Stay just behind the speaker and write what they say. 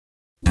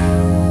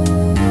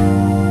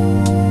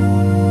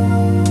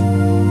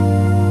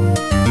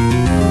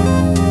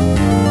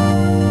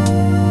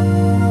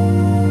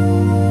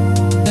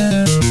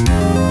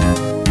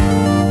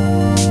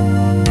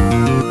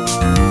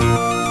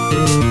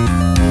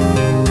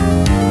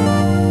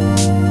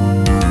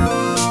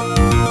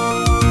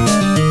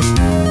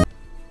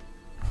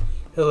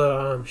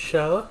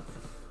show.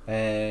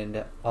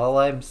 And all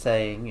I'm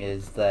saying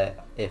is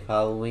that if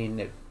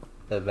Halloween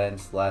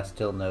events last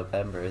till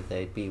November,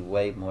 they'd be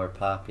way more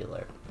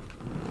popular.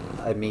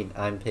 I mean,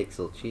 I'm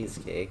Pixel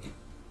Cheesecake,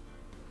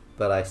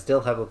 but I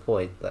still have a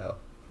point, though.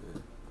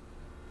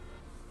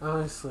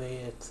 Honestly,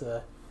 it's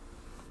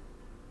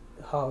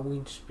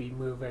Halloween should be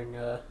moving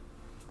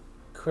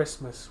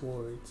Christmas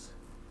words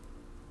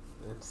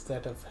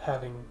instead of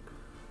having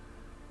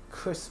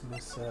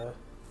Christmas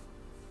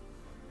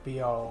be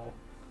all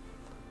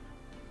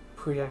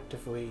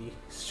preemptively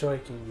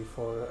striking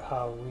before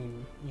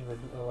Halloween even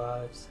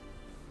arrives.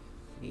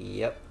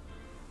 Yep.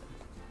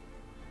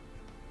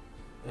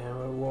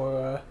 And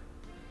we're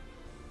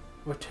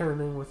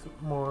returning with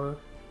more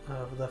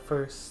of the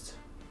first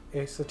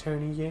Ace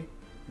Attorney game.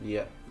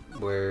 Yep.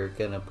 We're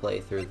gonna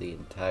play through the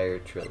entire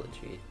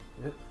trilogy.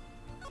 Yep.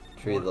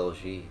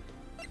 Trilogy.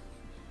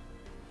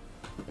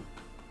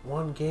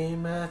 One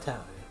game at a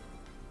time.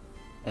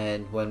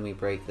 And when we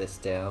break this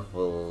down,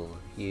 we'll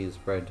use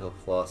Brental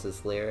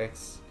Floss's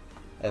lyrics.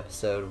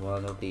 Episode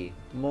 1 will be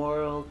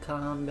Mortal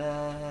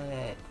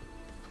Kombat.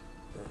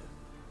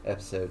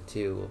 Episode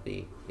 2 will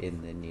be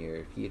In the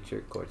Near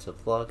Future, Courts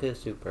of Law go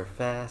super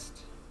fast.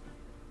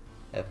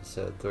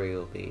 Episode 3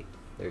 will be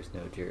There's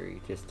no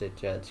jury, just a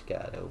judge,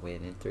 gotta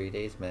win in 3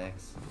 days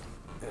max.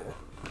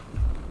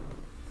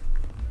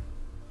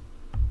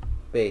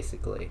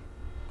 Basically.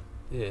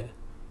 Yeah.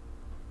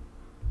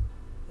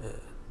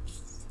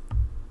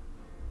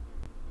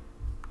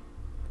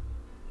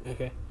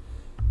 Okay.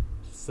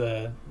 Just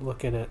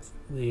looking at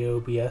the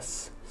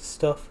OBS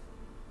stuff.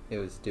 It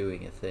was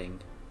doing a thing.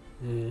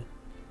 Yeah.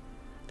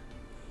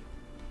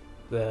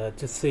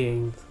 Just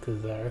seeing,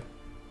 because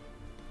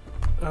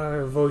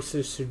our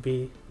voices should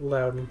be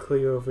loud and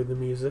clear over the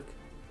music.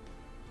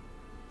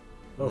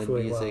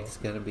 Hopefully the music's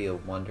gonna be a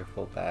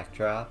wonderful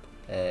backdrop,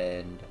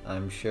 and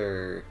I'm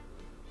sure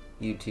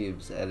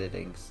YouTube's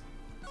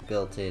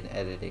built-in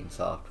editing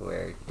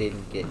software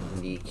didn't get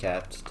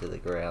kneecapped to the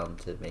ground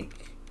to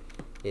make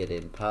it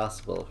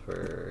impossible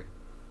for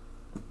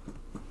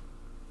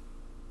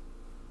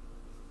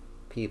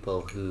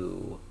people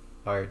who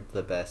aren't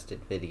the best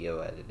at video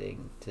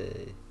editing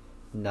to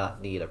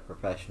not need a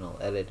professional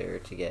editor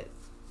to get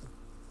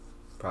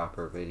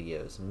proper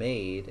videos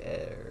made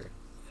or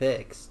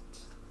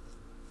fixed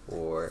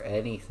or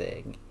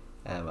anything.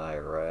 Am I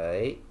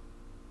right?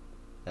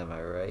 Am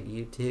I right,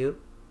 YouTube?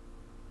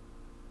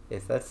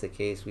 If that's the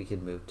case, we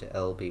can move to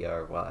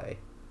LBRY.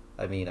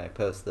 I mean, I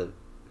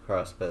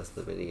cross-post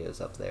the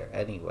videos up there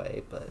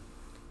anyway, but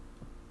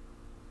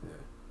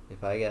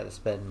if I gotta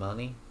spend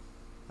money,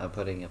 I'm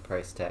putting a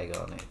price tag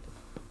on it.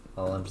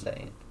 All I'm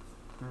saying.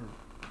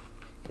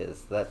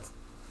 Because that's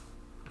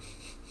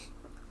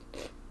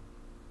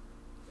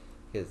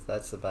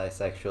the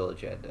bisexual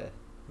agenda.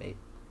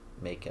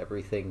 Make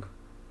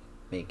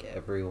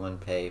everyone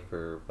pay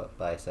for what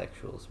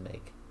bisexuals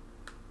make.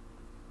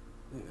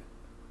 Yeah.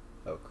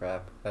 Oh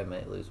crap, I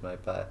might lose my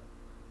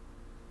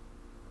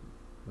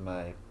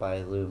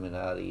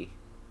Biluminati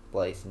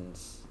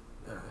license.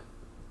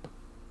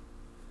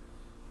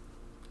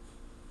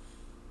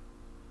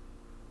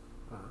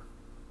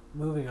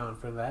 Moving on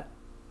from that.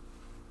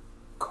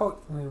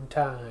 Courtroom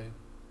time.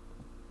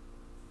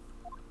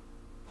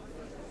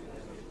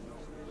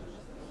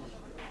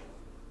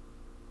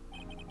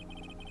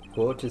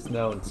 Court is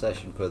now in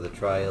session for the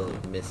trial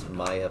of Miss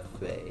Mia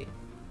Fey.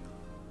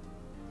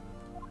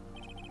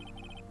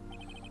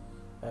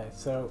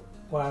 So,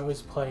 while I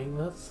was playing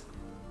this,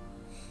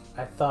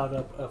 I thought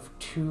up of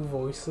 2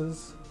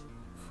 voices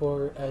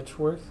for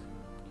Edgeworth.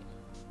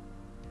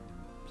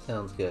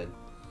 Sounds good.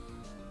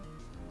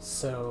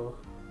 So,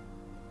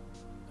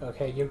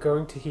 okay, you're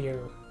going to hear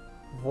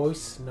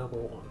voice number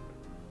 1.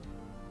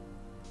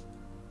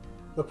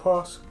 The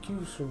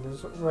prosecution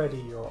is ready,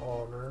 Your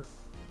Honor.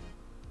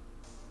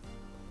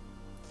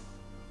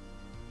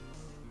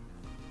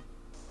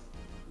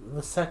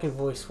 The second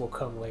voice will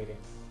come later.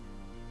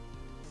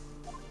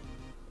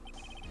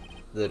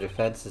 The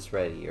defense is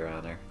ready, Your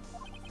Honor.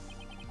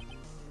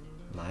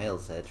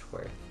 Miles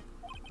Edgeworth.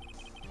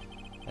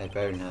 I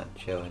better not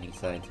show any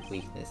signs of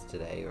weakness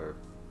today, or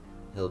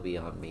he'll be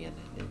on me in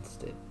an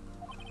instant.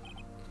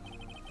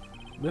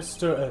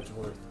 Mr.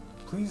 Edgeworth,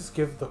 please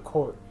give the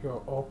court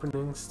your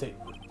opening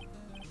statement.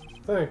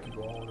 Thank you,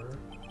 Your Honor.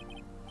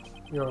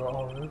 Your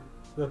Honor,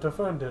 the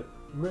defendant,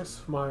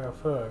 Miss Mia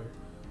Fey,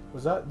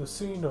 was at the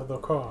scene of the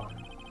crime.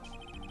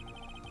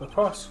 The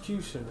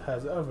prosecution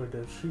has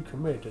evidence she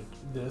committed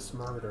this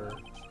murder,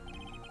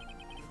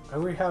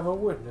 and we have a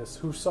witness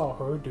who saw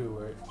her do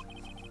it.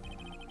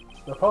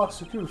 The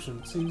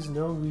prosecution sees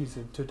no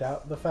reason to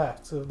doubt the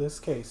facts of this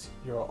case,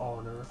 Your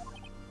Honor.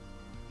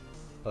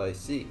 I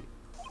see.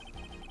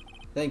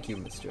 Thank you,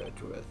 Mr.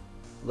 Edgeworth.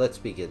 Let's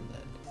begin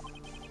then.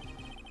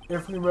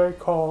 If we may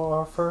call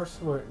our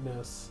first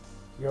witness,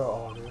 Your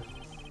Honor.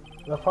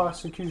 The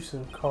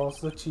prosecution calls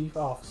the chief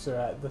officer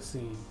at the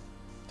scene,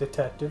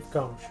 Detective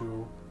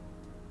Gumshoe.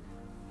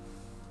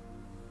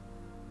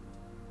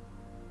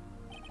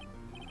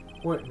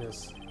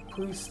 Witness,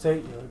 please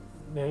state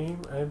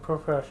name and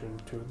profession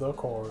to the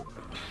court.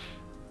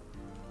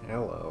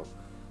 Hello,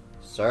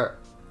 sir.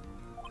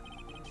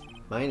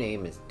 My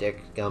name is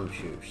Dick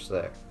Gumshoe,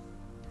 sir.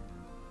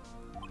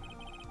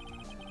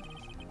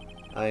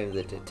 I am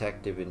the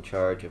detective in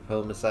charge of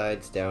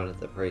homicides down at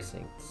the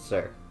precinct,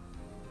 sir.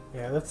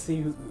 Yeah, let's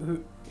see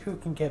who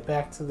can get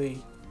back to the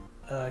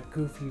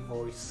goofy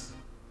voice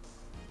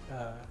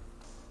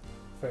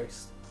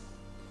first.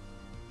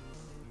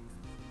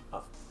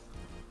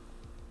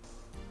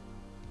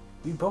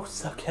 We both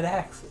suck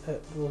at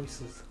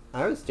voices.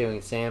 I was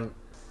doing Sam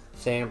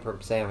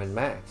from Sam and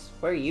Max.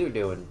 What are you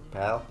doing,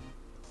 pal?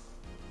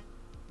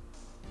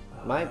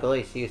 My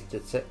voice used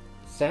to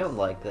sound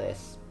like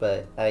this,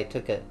 but I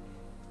took it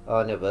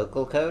on a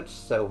vocal coach,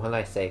 so when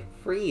I say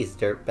freeze,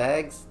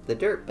 dirtbags, the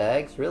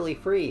dirtbags really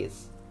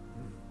freeze.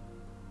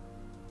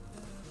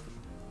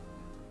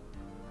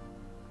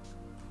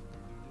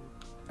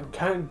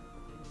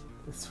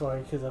 It's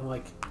funny because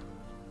I'm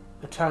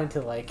trying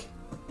to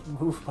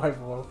move my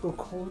vocal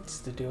cords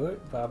to do it,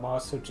 but I'm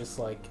also just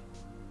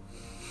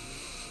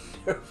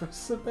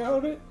nervous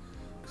about it.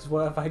 Because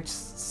what if I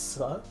just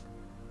suck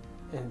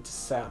and it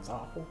just sounds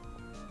awful?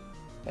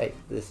 Hey,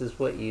 this is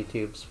what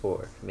YouTube's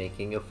for.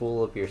 Making a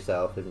fool of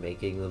yourself and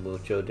making the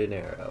mucho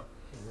dinero.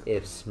 Yeah.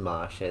 If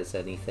Smosh has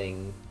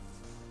anything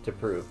to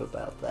prove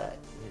about that.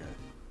 Yeah.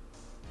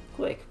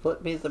 Quick,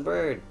 flip me the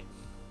bird.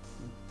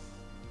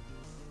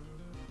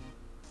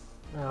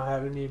 I don't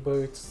have any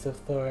birds to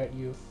throw at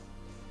you.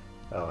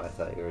 Oh, I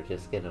thought you were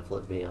just gonna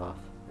flip me off.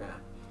 Yeah.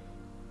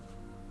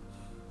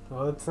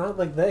 Well, it's not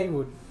like they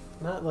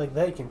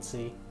can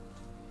see.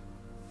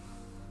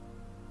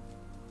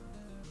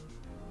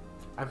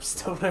 I'm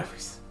still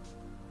nervous.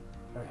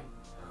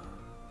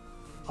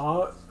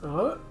 Alright.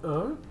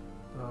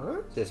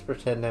 Just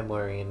pretend I'm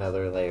wearing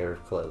another layer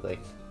of clothing.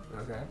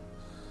 Okay.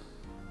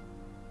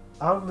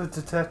 I'm the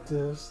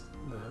detective's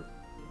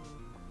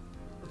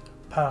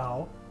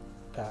pal.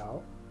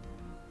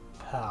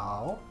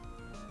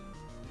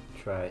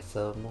 Try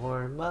some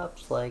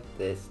warm-ups like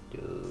this,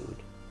 dude.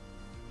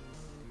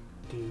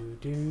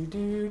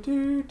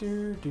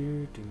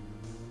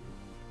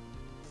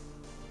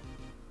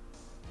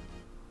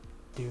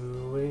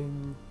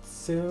 Doing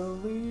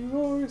silly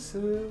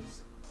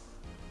voices.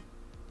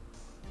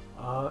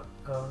 I'm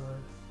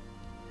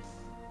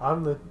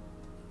the...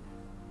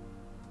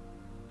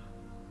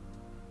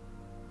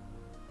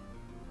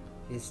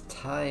 His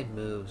tie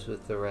moves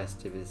with the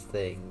rest of his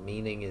thing,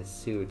 meaning his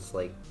suit's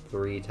like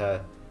three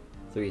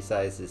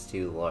sizes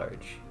too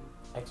large.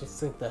 I just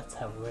think that's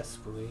how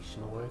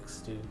respiration works,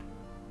 dude.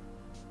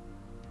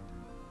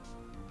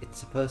 It's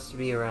supposed to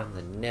be around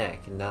the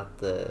neck, not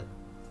the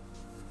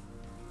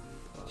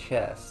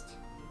chest.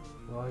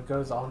 Well, it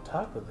goes on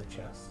top of the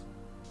chest.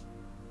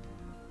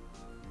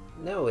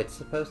 No, it's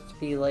supposed to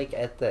be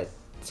at the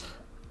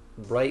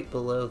right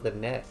below the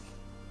neck.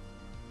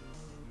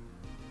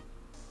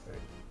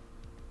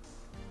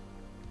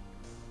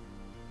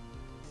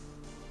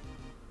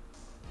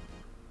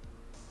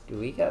 Do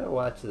we gotta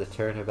watch the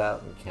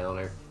turnabout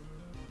encounter?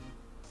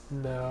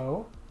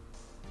 No.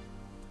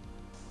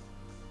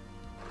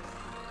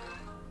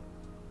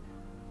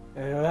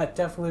 And that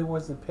definitely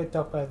wasn't picked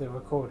up by the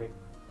recording.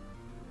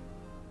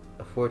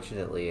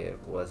 Unfortunately, it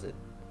wasn't.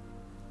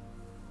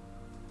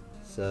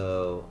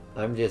 So,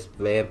 I'm just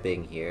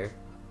vamping here.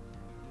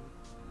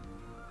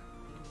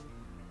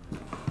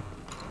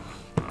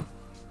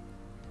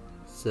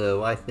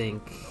 So, I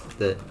think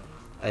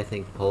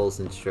poles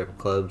and strip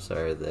clubs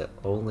are the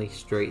only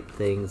straight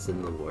things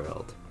in the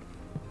world.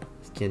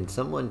 Can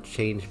someone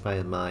change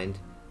my mind?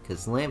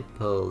 Because lamp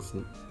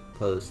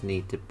posts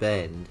need to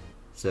bend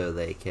so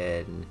they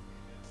can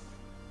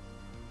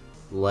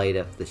light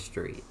up the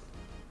street.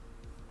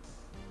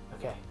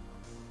 Okay.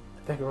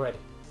 I think we're ready.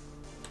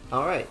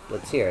 Alright,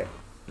 let's hear it.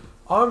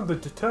 I'm the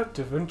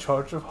detective in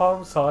charge of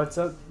homicides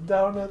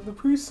down at the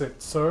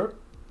precinct, sir.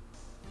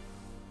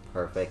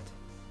 Perfect.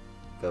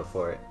 Go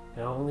for it.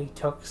 It only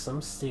took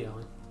some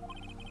stealing.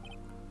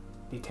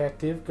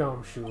 Detective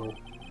Gumshoe,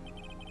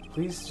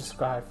 please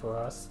describe for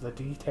us the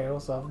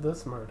details of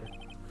this murder.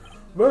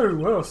 Very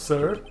well,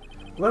 sir.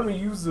 Let me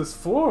use this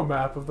floor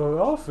map of the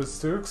office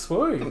to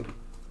explain.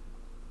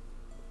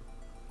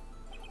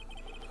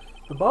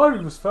 The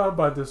body was found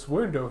by this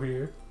window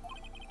here.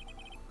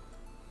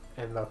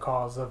 And the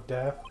cause of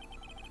death?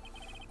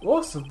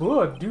 Loss of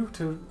blood due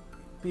to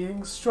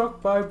being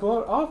struck by a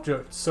blunt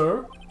object,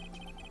 sir.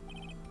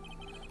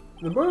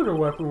 The murder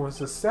weapon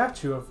was a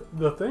statue of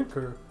the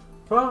Thinker,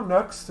 found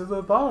next to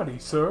the body,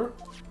 sir.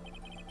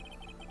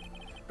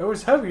 It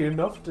was heavy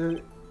enough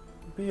to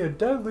be a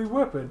deadly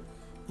weapon,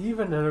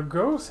 even in a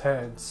girl's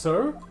hand,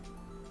 sir.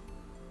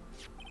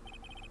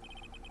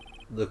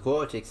 The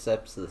court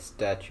accepts the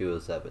statue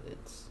as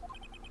evidence.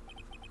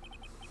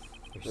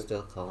 You're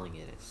still calling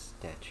it a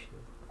statue.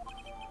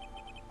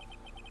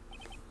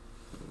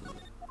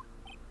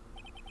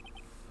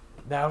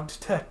 Now,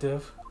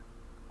 detective.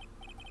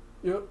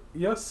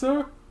 Yes,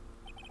 sir?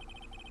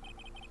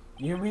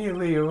 You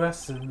immediately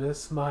arrested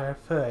Miss Mia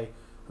Fey,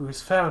 who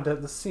was found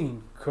at the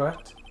scene,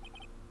 correct?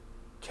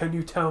 Can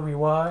you tell me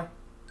why?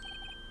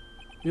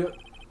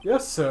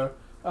 Yes, sir.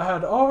 I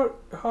had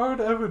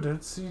hard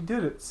evidence he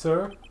did it,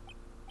 sir.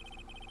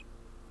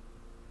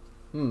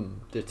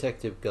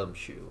 Detective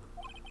Gumshoe.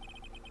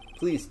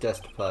 Please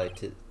testify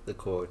to the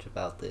court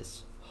about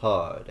this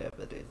hard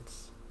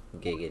evidence.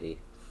 Giggity.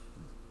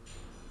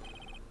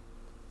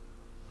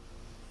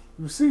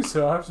 You see,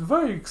 sir, I was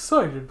very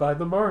excited by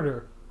the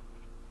murder.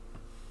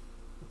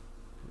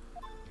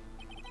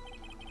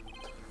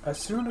 As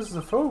soon as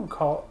the phone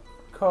call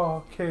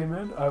came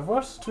in, I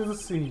rushed to the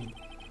scene.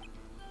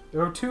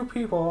 There were 2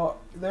 people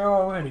there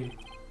already.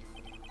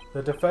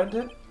 The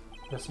defendant,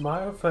 Miss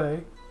Mia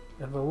Fey,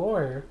 and the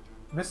lawyer,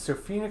 Mr.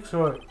 Phoenix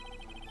Wright.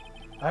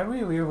 I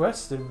really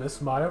arrested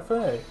Miss Mia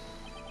Fey.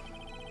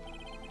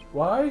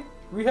 Why?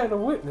 We had a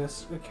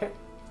witness.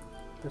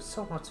 There's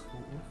so much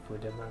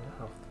liquid in my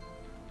mouth.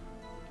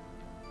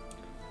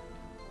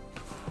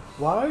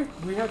 Why?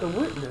 We had a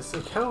witness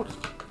account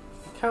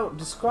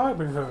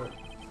describing her.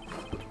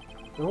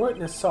 The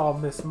witness saw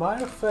Miss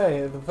Mia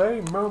Fey at the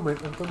very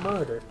moment of the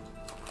murder.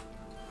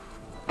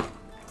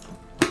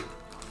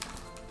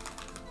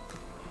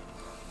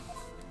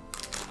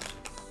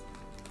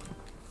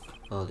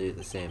 I'll do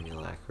the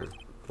Samuel Acker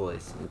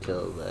voice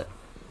until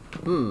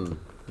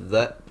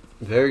that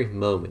very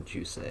moment,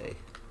 you say.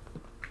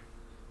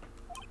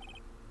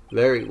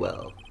 Very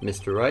well.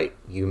 Mr. Wright,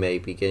 you may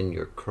begin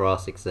your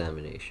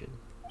cross-examination.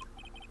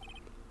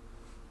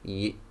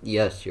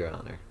 Yes, Your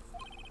Honor.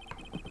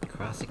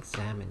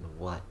 Cross-examine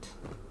what?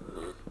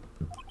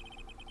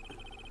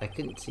 I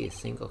couldn't see a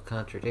single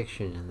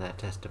contradiction in that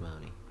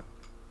testimony.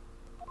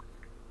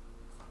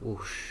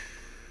 Whoosh.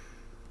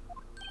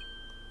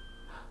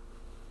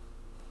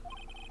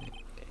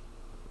 Okay.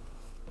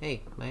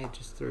 Hey, Maya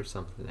just threw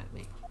something at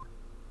me.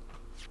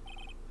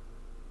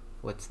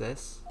 What's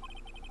this?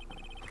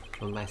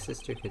 Well, my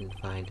sister couldn't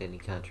find any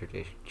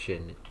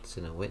contradictions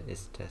in a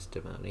witness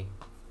testimony.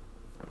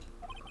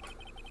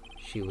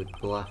 She would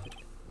bluff it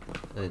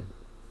and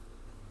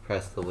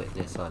press the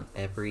witness on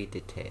every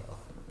detail.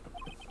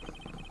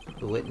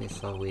 The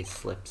witness always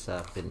slips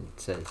up and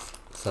says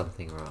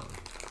something wrong.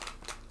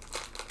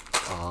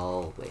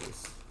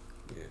 Always.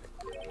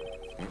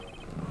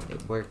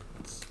 It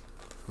works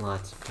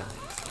lots of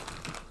times.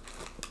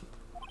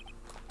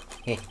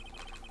 Hey,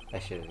 I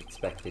should have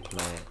expected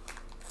Maya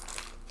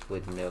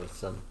would know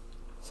some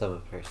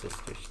of her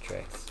sister's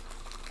tricks.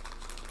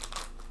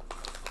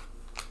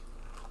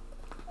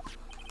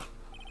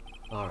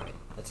 Alright,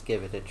 let's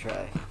give it a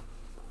try.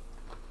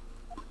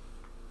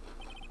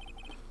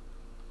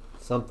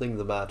 Something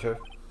the matter?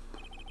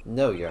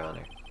 No, Your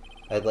Honor.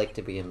 I'd like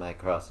to begin my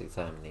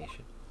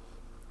cross-examination.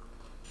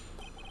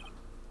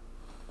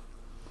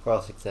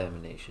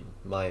 Cross-examination.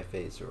 Mia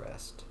Fey's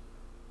arrest.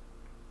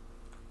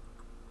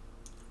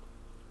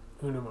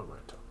 Uno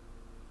momento.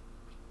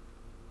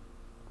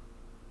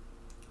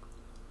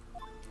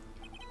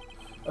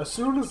 As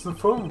soon as the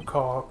phone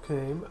call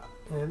came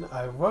in,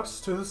 I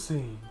rushed to the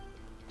scene.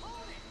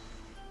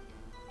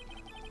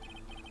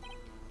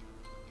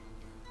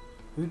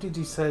 Who did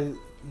you say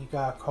you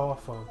got a call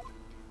from?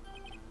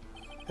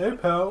 Hey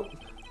pal,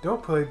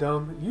 don't play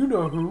dumb. You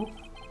know who.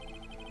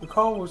 The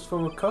call was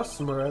from a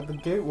customer at the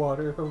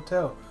Gatewater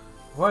Hotel,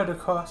 right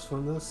across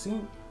from the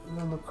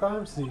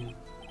crime scene.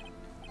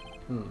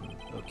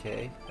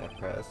 Okay, I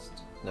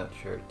pressed. Not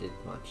sure it did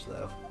much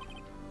though.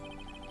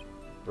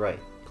 Right,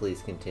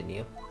 please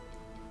continue.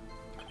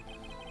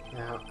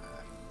 Now,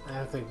 I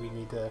don't think we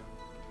need to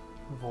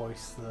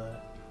voice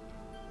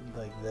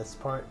this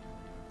part.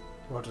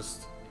 We'll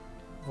just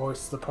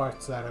voice the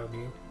parts that are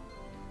new.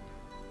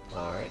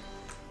 Alright.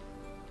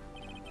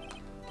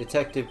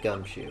 Detective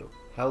Gumshoe,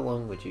 how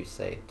long would you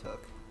say it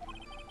took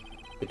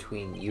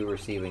between you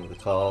receiving the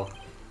call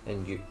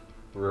and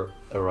your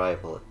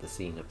arrival at the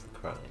scene of the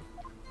crime?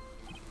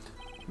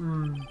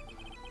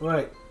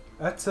 Right.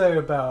 I'd say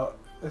it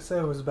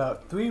was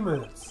about 3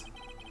 minutes.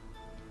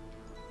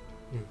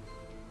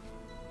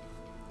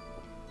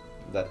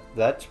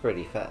 That's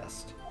pretty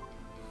fast.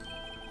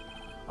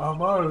 Our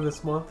motto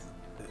this month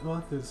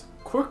is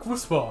quick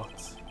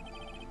response.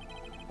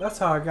 That's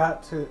how I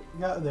got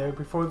there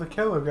before the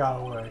killer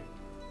got away.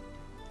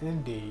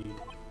 Indeed.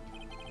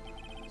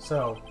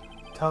 So,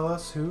 tell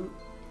us who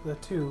the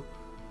 2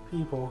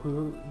 people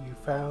who you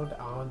found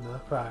on the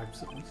crime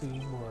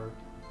scene were.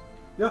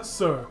 Yes,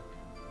 sir.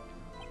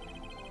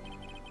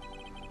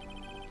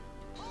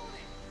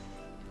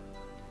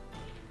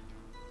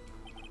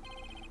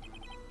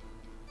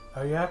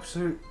 Are you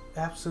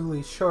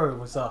absolutely sure it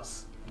was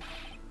us?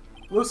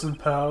 Listen,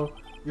 pal,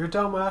 your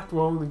dumb act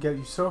will only get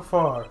you so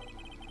far.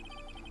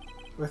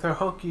 With her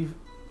funky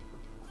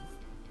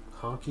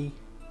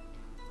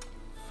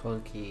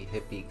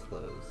hippie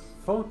clothes.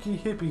 Funky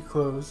hippie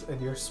clothes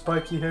and your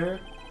spiky hair,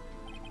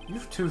 you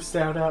 2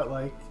 stand out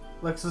like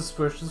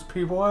suspicious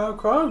people at a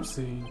crime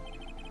scene.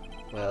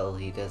 Well,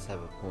 he does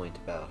have a point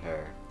about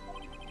her.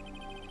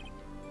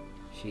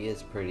 She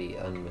is pretty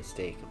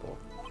unmistakable.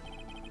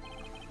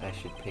 I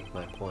should pick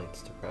my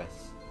points to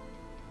press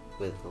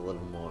with a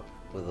little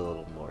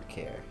more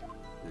care.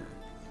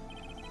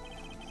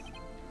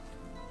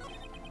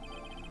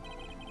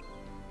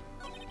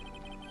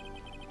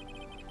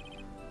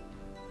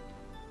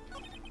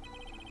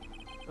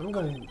 I'm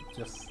gonna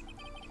just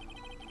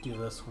do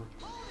this one.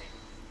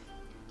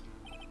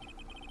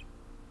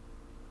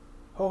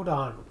 Hold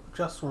on,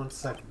 just 1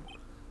 second.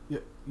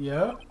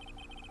 Yeah?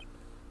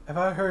 If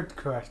I heard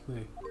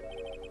correctly,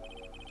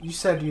 you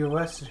said you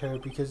arrested her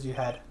because you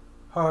had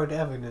hard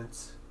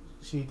evidence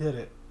she did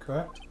it,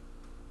 correct?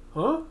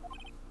 Huh?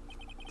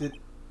 Did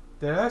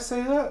I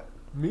say that?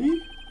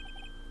 Me?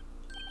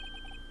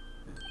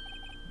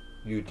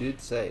 You did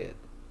say it.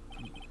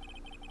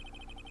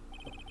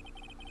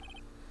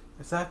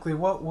 Exactly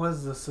what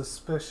was the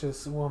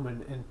suspicious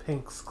woman in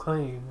Pink's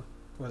claim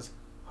was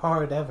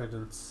hard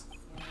evidence?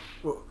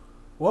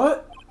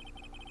 What?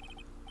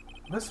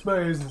 Miss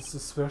May isn't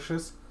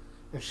suspicious,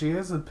 and she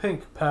isn't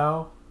Pink,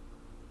 pal.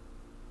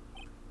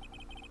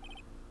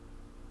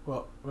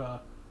 Well,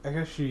 I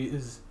guess she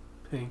is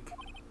Pink.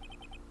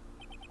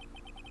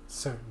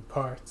 Certain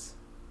parts.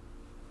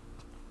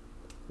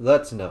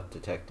 That's enough,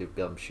 Detective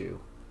Gumshoe.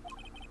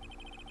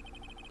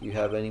 Do you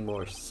have any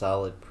more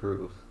solid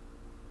proof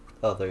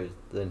other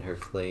than her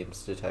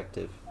claims,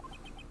 Detective?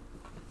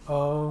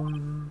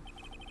 I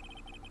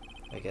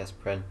guess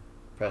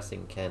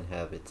pressing can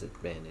have its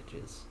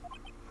advantages.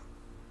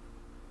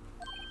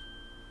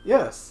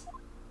 Yes.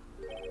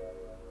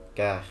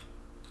 Gosh.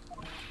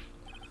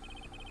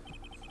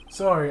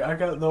 Sorry, I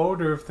got the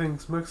order of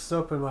things mixed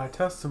up in my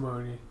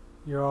testimony,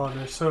 Your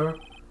Honor, sir.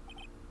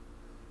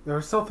 There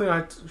was something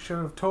I should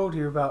have told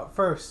you about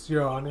first,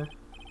 Your Honor.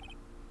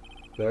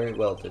 Very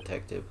well,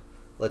 Detective.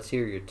 Let's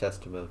hear your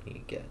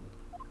testimony again.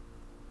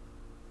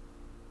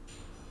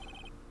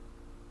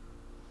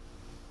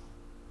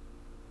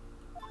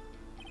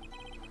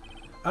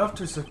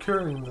 After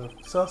securing the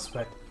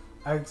suspect,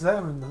 I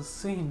examined the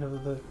scene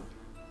of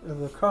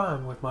the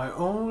crime with my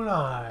own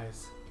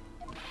eyes.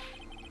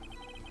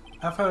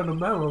 I found a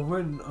memo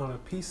written on a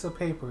piece of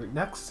paper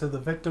next to the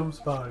victim's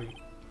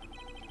body.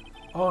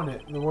 On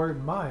it, the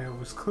word Maya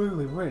was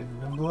clearly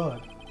written in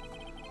blood.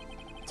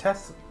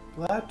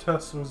 Lab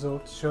test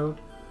results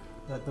showed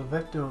that the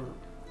victim,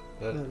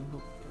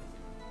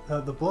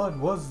 that the blood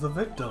was the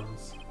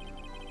victim's.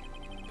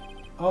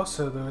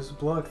 Also, there was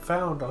blood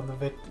found on the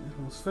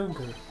victim's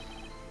finger.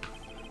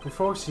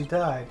 Before she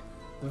died,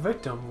 the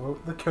victim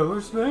wrote the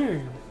killer's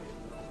name.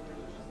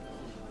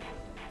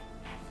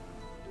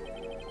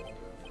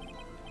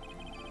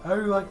 How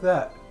do you like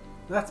that?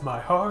 That's my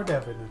hard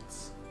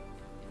evidence.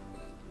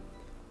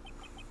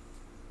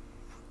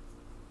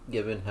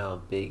 Given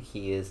how big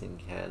he is in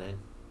canon,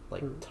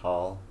 like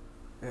tall,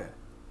 Yeah.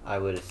 I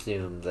would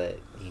assume that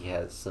he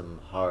has some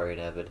hard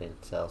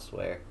evidence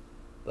elsewhere,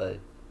 but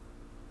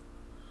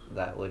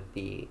that would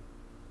be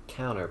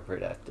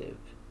counterproductive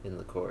in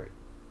the court.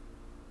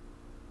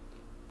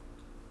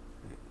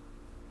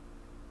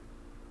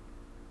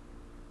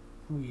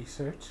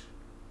 Research.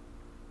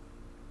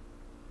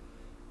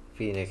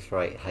 Phoenix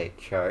Wright height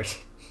chart.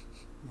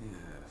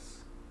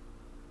 Yes.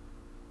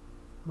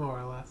 More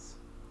or less.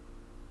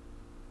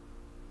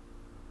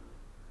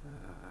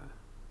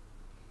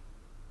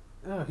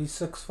 Oh, he's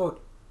 6 foot.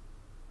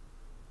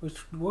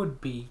 Which would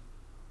be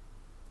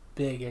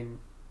big in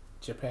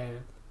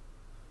Japan.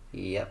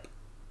 Yep.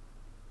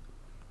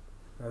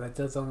 Well, that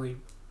does only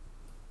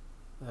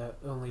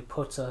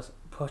puts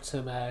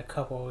him at a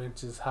couple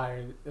inches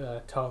higher,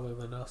 taller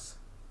than us.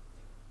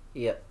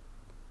 Yep.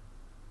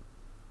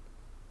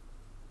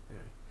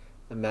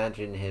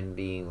 Imagine him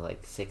being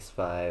like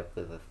 6'5"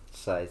 with a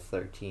size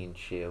 13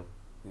 shoe.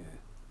 Yeah.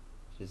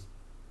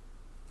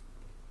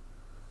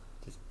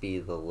 Just be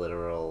the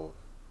literal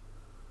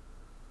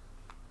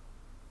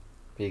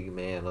big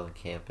man on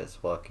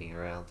campus walking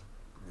around.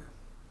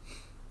 Yeah.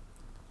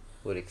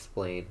 Would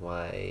explain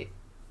why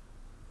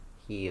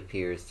he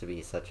appears to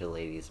be such a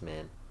ladies'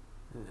 man.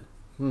 Yeah.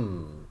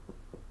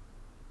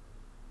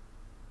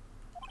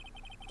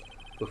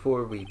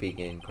 Before we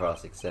begin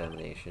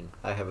cross-examination,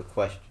 I have a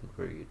question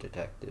for you,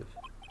 Detective.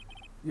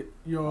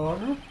 Your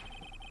Honor?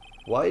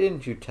 Why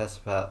didn't you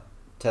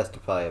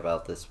testify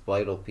about this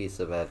vital piece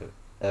of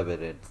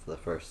evidence the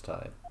first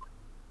time?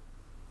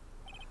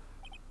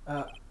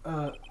 I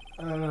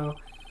don't know.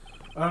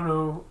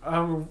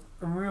 I'm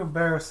real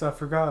embarrassed I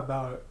forgot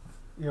about it,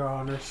 Your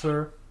Honor,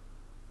 sir.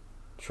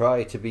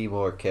 Try to be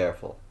more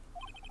careful.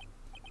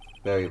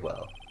 Very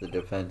well. The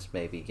defense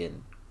may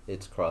begin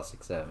its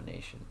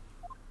cross-examination.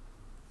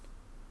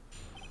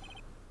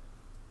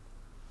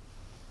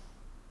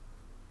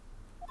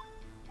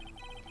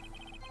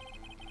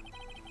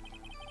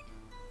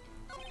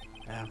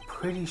 I'm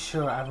pretty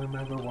sure I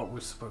remember what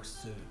we're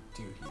supposed to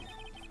do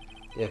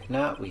here. If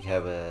not, we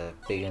have a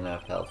big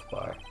enough health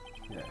bar.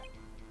 Yeah.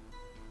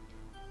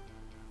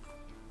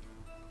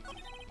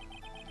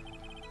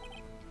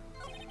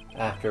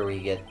 After we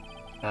get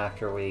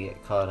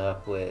caught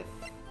up with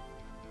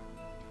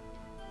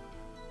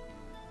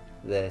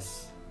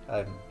this,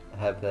 I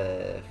have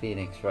the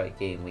Phoenix Wright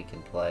game we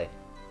can play.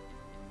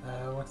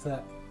 What's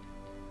that?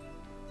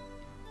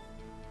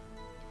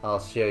 I'll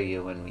show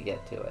you when we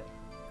get to it.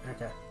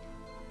 Okay.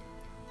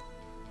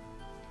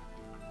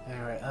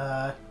 Anyway,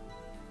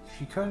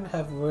 She couldn't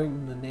have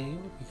written the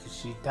name because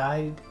she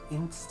died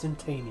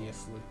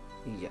instantaneously.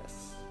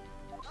 Yes.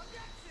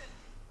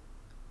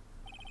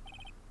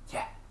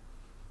 Yeah.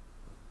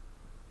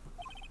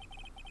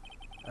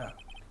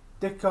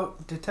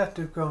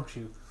 Detective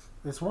Gumshoe,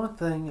 there's one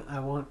thing I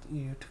want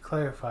you to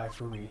clarify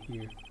for me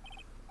here.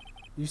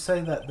 You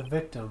say that the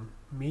victim,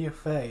 Mia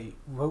Fey,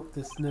 wrote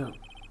this note.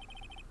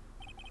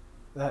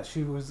 That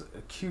she was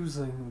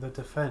accusing the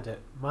defendant,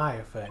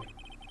 Mia Fey.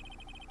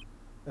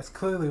 That's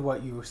clearly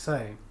what you were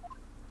saying.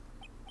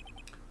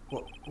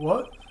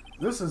 What?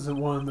 This isn't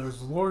one of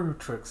those lawyer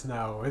tricks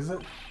now, is it?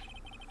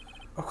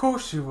 Of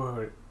course she wrote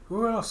it.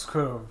 Who else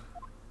could have?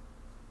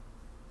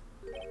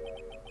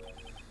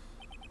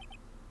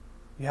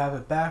 You have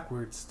it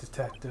backwards,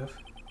 Detective.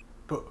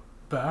 But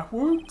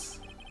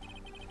backwards?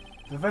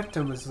 The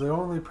victim is the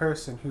only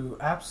person who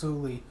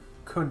absolutely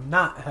could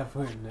not have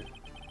written it.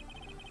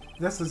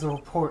 This is a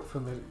report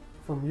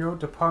from your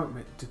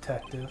department,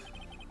 Detective.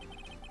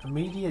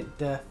 Immediate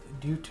death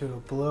due to a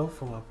blow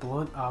from a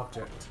blunt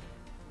object.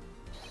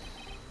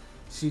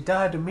 She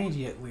died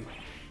immediately.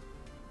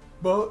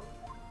 But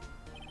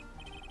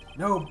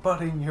no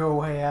butting your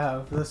way out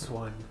of this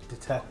one,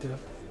 Detective.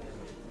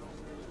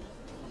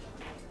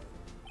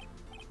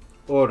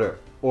 Order.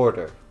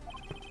 Order.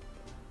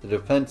 The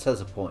defense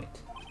has a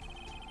point.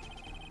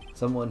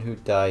 Someone who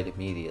died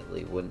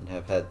immediately wouldn't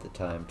have had the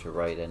time to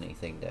write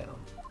anything down.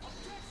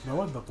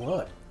 Knowing the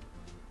blood.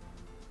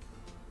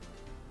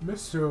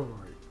 Mr.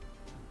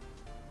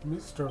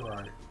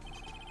 Wright,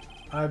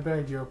 I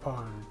beg your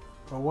pardon,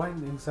 but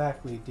when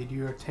exactly did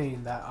you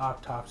obtain that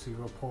autopsy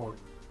report?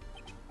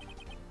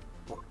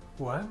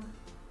 When?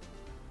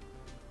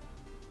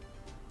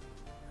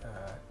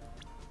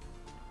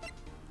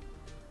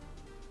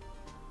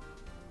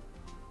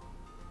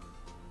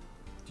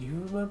 Do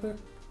you remember?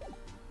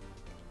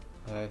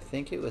 I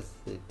think it was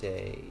the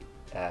day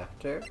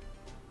after.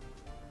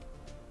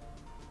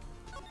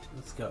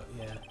 Let's go,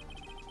 yeah.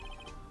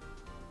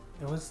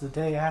 It was the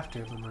day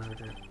after the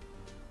murder.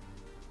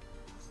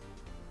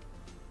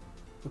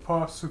 The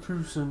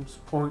prosecution's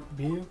point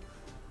being,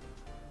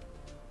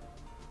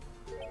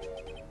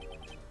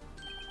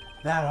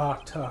 that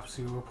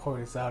autopsy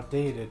report is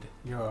outdated,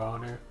 Your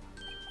Honor.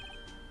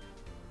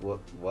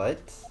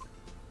 What?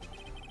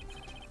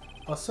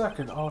 A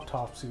second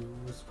autopsy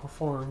was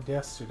performed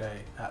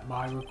yesterday at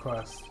my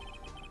request.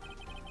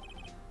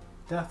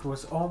 Death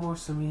was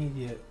almost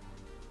immediate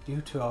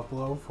due to a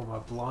blow from a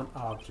blunt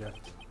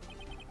object.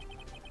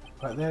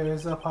 But there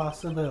is a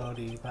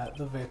possibility that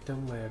the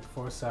victim lived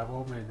for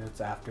several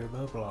minutes after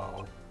the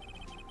blow.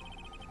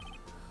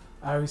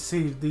 I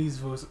received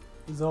these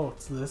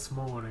results this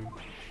morning.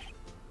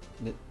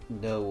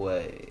 No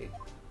way.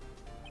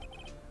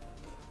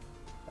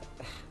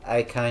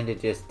 I kinda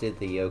just did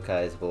the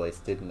yokai's voice,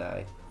 didn't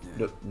I?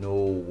 Yeah. No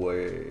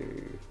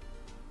way.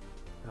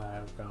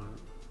 I've gone.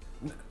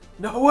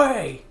 No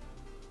way!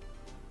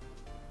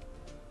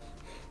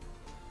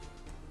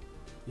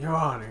 Your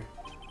Honor,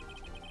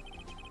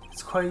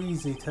 it's quite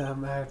easy to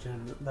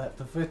imagine that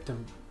the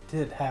victim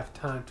did have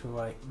time to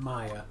write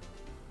Maya.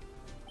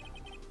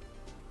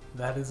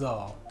 That is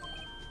all.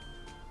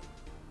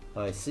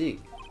 I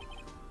see.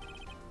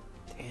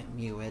 Damn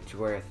you,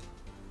 Edgeworth.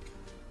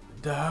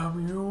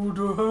 Damn you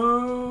to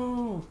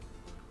hell!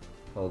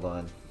 Hold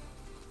on.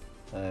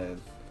 I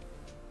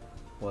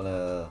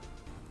wanna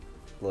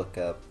look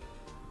up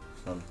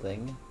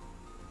something.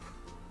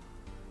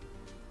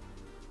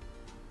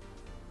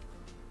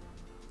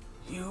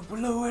 You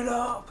blew it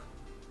up!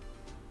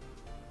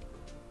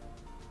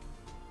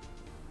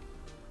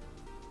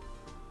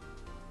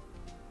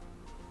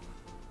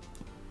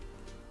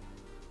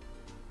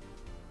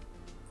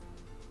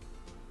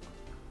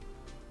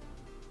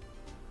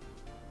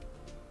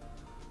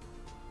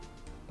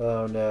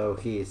 Oh no,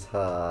 he's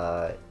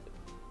hot.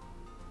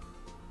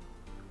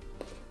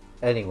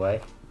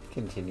 Anyway,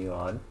 continue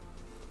on.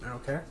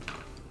 Okay.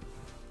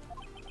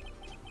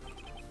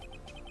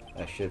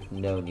 I should have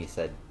known you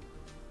said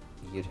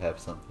you'd have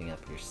something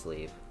up your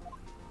sleeve.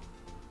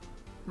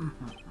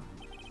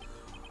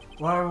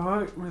 Why,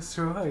 right,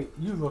 Mr. Wright,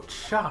 you look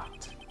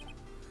shocked.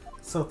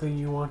 Something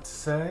you want to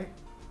say?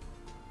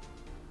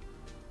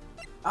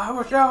 I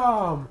was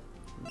dumb!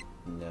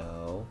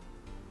 No.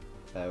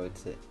 I would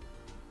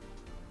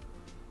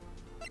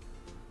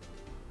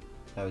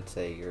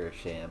say you're a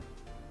sham.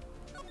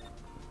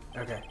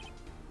 Okay.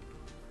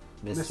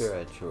 Mr.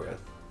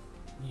 Edgeworth.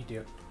 You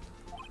do.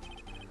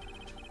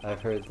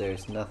 I've heard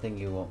there's nothing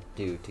you won't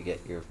do to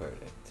get your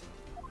verdict.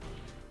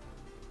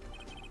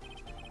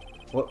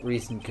 What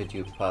reason could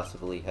you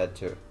possibly had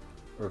to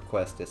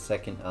request a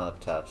second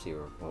autopsy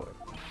report?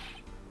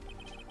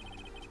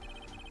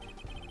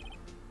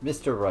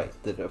 Mr. Wright,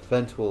 the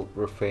defense will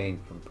refrain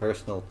from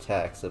personal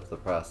attacks of the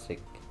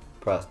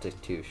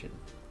prosecution.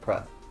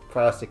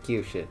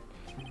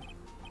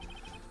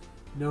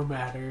 No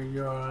matter,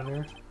 Your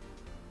Honor.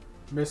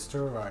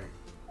 Mr. Wright,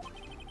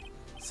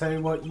 say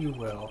what you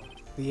will.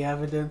 The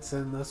evidence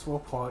in this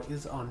report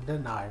is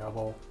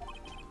undeniable.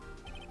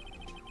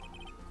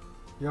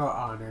 Your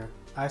Honor,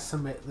 I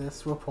submit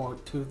this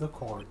report to the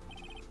court.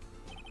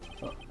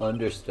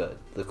 Understood.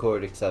 The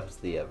court accepts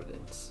the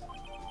evidence.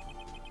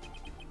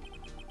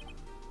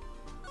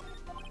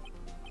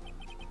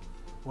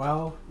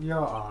 Well,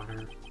 Your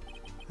Honor,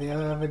 the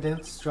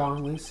evidence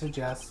strongly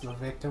suggests the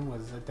victim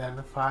was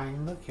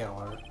identifying the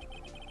killer.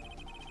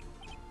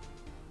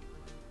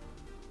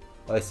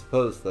 I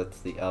suppose that's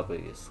the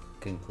obvious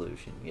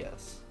conclusion,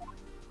 yes.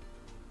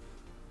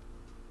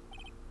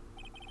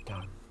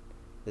 Darn.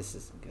 This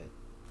isn't good.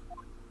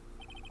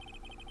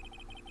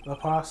 The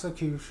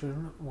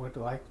prosecution would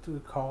like to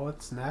call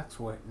its next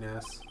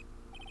witness.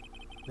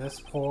 This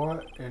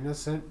poor,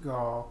 innocent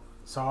girl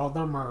saw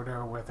the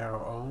murder with her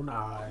own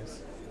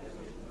eyes.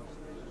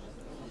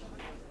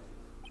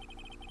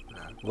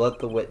 Let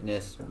the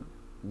witness,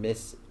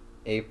 Miss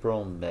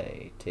April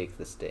May, take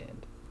the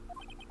stand.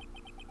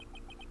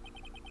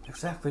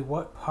 Exactly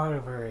what part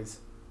of her is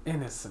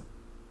innocent?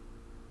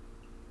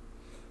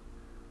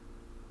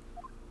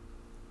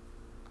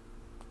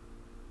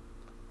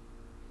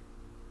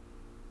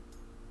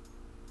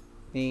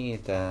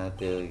 Nita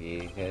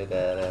boogie da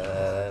da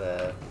da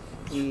da.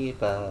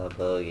 Nita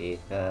boogie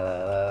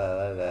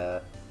da da da.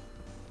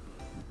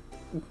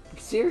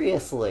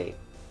 Seriously,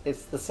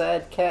 it's the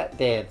sad cat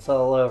dance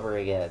all over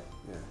again.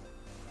 Yeah.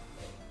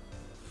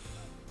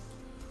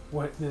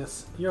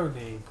 Witness, your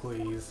name,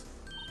 please.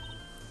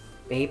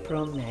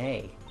 April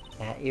May,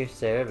 at your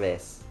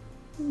service.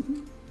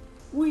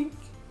 Wink.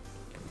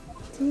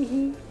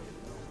 She's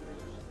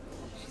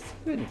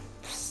even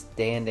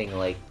standing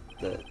like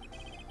the...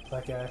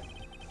 Like a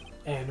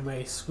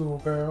anime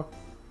schoolgirl.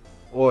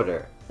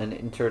 Order. An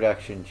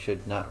introduction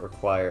should not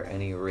require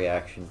any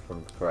reaction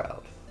from the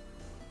crowd.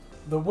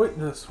 The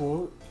witness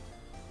will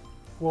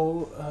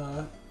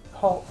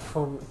halt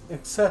from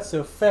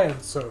excessive fan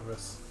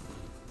service.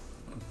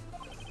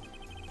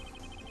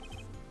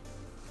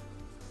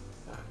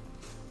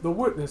 The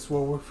witness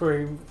will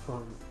refrain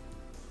from...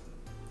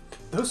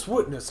 This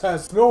witness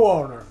has no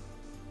honor.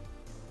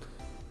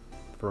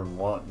 From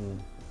wanton...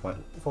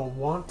 For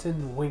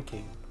wanton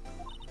winking.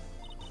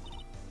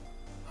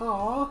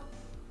 Aw,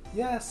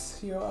 yes,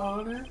 Your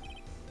Honor.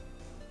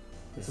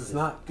 This is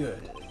not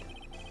good.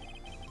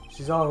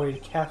 She's already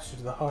captured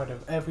the heart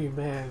of every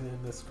man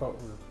in this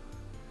courtroom.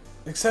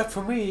 Except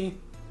for me.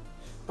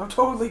 I'm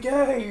totally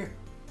gay!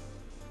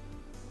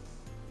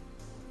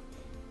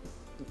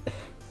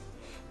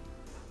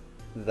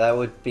 That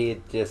would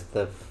be just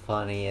the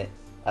funniest...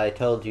 I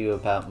told you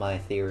about my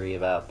theory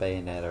about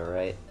Bayonetta,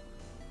 right?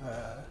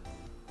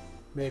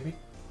 Maybe.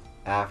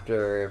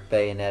 After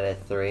Bayonetta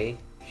 3,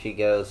 she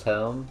goes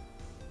home,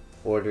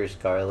 orders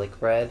garlic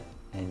bread,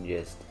 and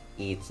just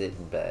eats it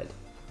in bed.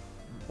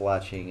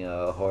 Watching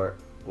a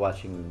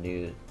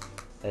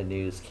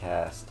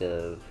newscast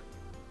of...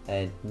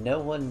 And no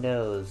one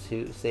knows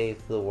who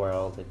saved the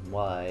world and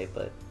why,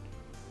 but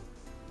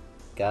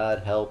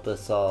God help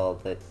us all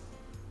that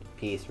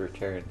peace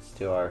returns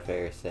to our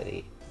fair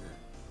city.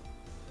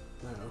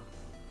 No.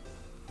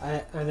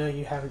 I know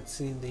you haven't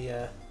seen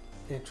the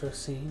intro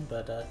scene,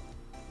 but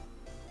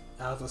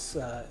I'll just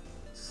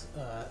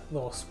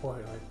little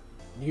spoiler.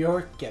 New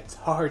York gets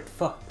hard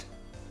fucked.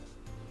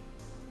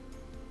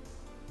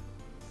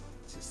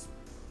 Just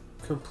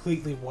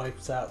completely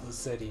wipes out the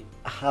city.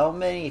 How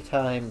many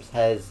times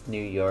has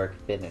New York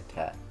been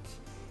attacked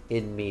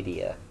in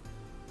media?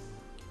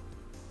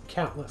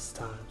 Countless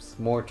times.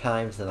 More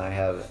times than I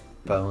have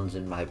bones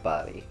in my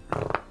body.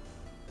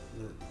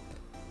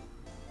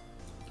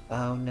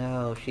 Oh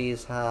no,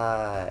 she's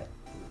hot.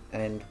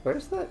 And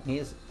where's that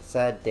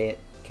sad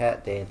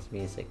cat dance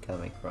music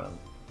coming from?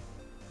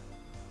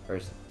 Or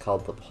is it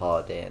called the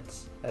paw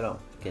dance? I don't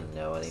fucking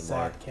know anymore.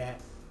 Sad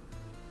cat.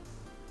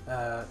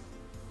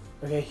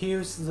 Okay,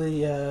 here's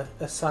the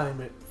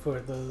assignment for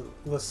the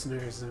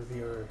listeners and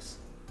viewers.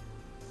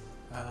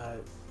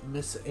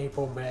 Miss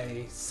April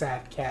May,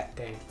 sad cat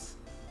dance.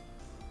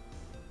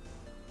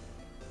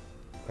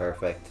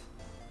 Perfect.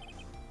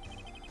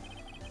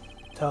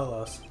 Tell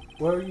us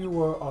where you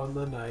were on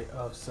the night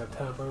of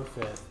September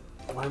 5th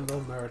when the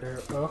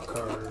murder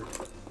occurred.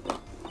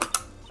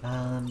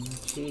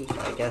 Gee,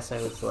 I guess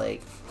I was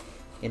like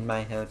in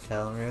my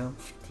hotel room.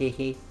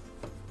 Teehee.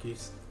 Can you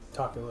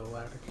talk a little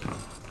louder?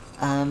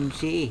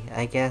 Gee,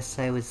 I guess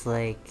I was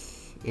like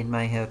in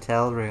my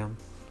hotel room.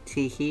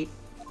 Teehee.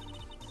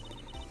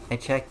 I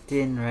checked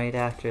in right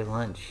after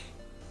lunch.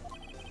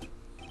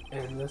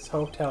 And this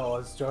hotel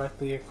is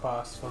directly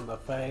across from the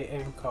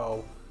Fey &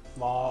 Co.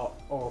 law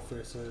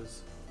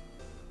offices.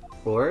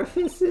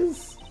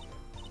 Orifices?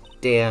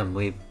 Damn,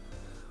 we...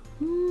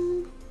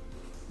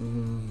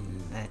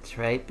 that's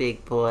right,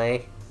 big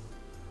boy.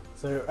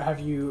 So have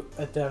you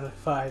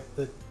identified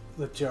the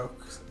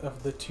jokes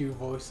of the two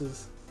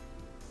voices?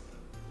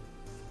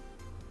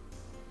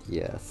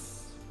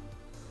 Yes.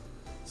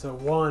 So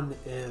one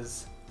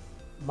is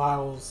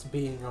Miles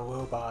being a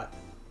robot,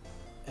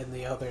 and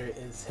the other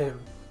is him,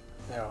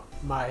 you know,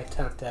 my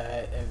attempt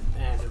at an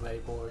anime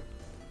boy.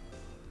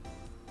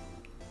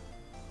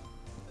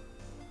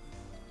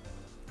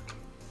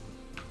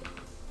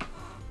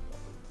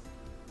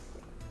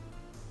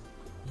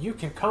 You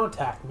can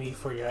contact me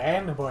for your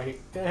anime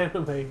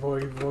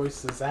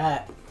voices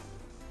at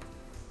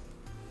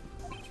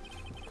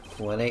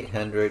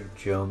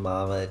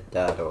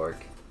 1-800-JoeMama.org.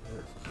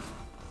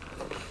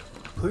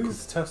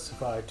 Please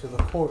testify to the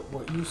court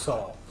what you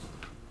saw.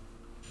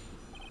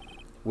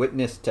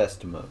 Witness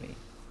testimony.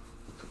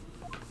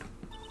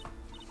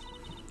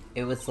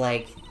 It was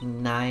like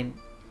 9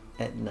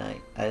 at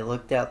night. I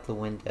looked out the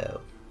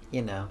window,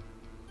 you know.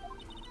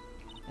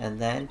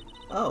 And then,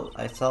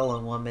 I saw a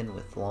woman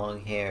with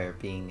long hair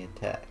being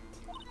attacked.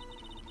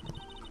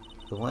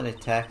 The one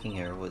attacking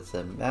her was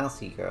a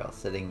mousy girl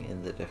sitting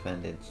in the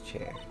defendant's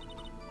chair.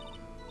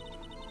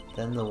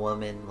 Then the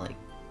woman,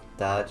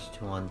 dodged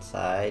to one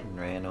side and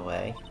ran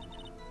away.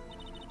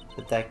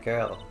 But that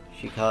girl,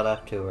 she caught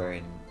up to her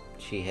and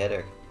she hit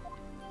her.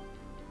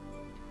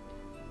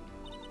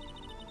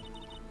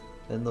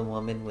 Then the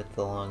woman with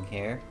the long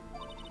hair,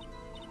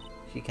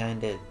 she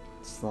kinda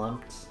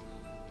slumped.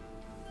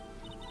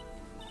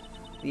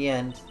 The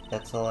end.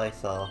 That's all I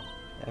saw.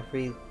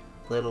 Every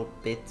little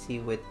bitsy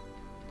witsy.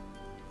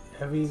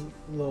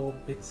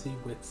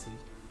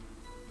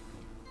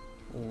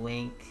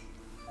 wink.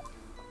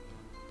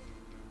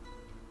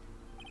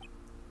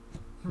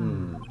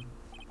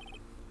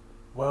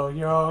 Well,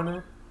 Your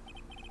Honor.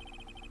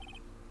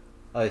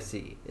 I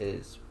see. It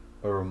is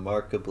a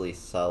remarkably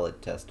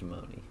solid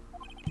testimony.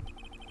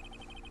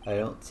 I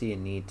don't see a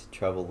need to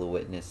trouble the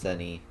witness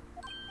any.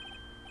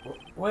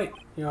 Wait,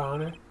 Your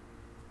Honor.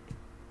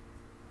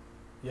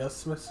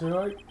 Yes, Mr.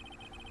 Wright?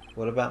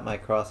 What about my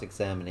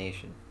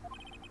cross-examination?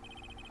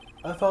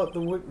 I thought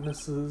the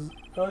witness's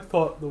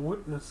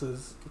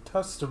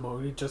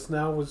testimony just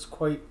now was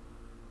quite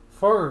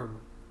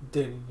firm,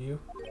 didn't you?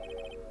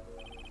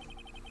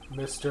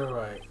 Mr.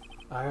 Wright,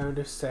 I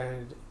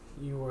understand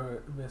you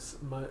were Miss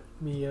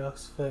Mia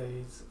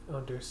Fey's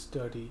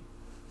understudy,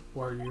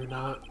 were you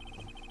not?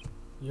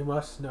 You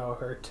must know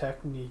her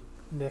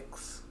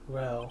techniques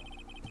well.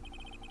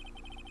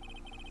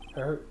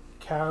 Her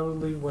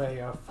cowardly way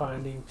of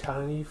finding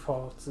tiny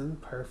faults in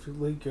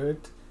perfectly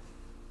good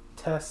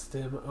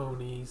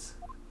testimonies.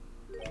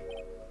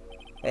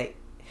 Hey,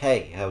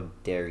 how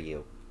dare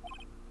you?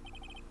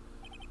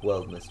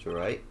 Well, Mr.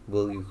 Wright,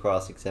 will you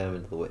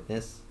cross-examine the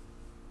witness?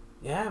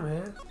 Yeah,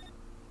 man.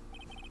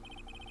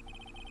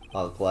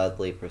 I'll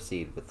gladly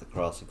proceed with the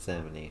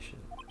cross-examination.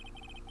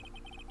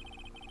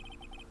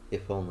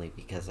 If only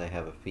because I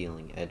have a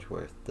feeling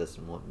Edgeworth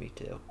doesn't want me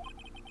to.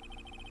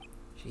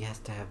 She has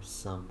to have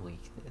some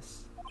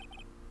weakness.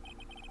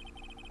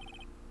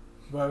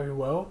 Very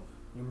well.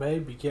 You may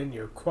begin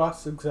your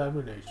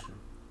cross-examination.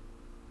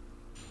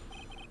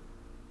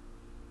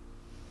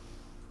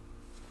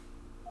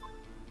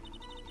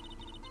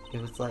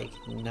 It was like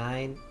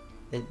 9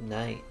 at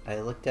night. I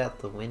looked out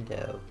the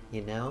window,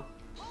 you know?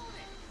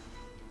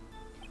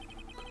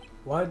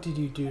 Why did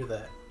you do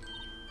that?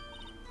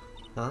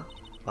 Huh?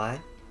 Why?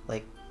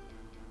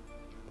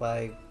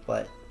 Why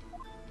what?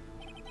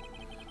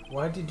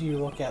 Why did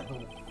you look out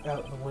the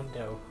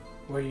window?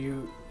 Were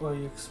you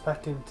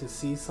expecting to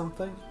see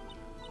something?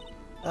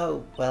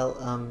 Oh, well,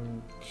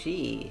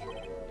 gee.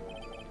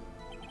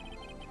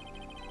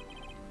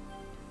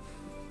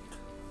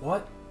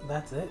 What?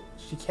 That's it?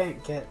 She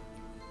can't get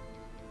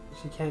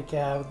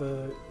out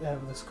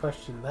of this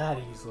question that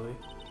easily.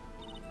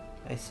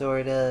 I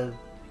sort of,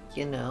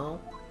 you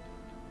know,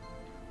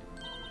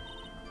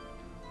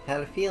 had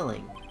a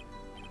feeling.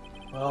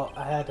 Well,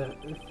 I had a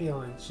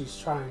feeling she's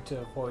trying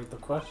to avoid the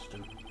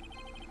question.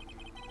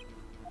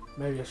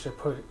 Maybe I should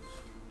push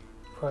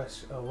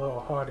a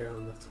little harder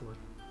on this one.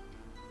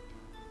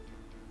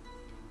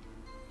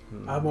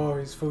 I'm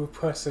always food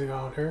pressing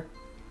on her.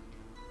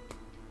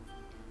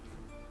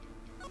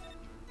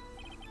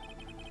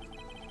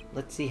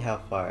 Let's see how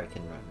far I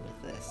can run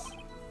with this.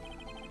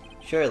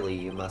 Surely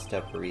you must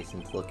have a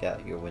reason to look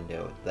out your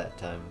window at that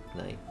time of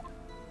night.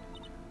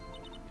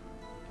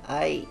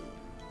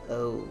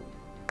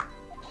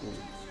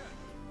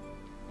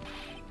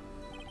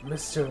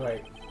 Mr.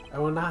 Wright, I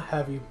will not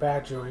have you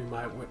badgering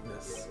my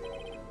witness.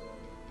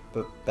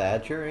 But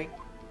badgering?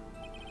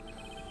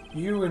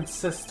 You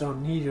insist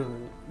on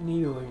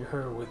needling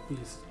her with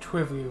these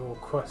trivial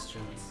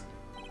questions.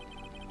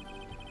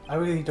 I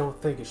really don't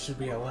think it should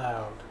be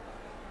allowed.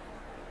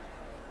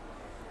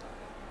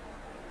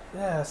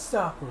 Yeah,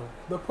 stop him.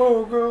 The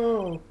poor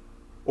girl!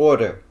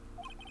 Order!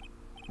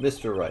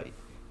 Mr. Wright,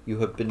 you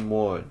have been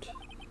warned.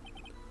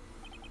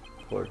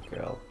 Poor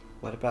girl.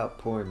 What about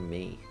poor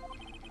me?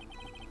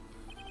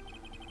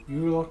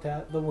 You looked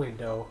at the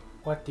window.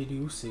 What did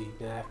you see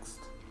next?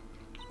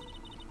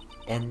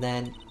 And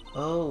then,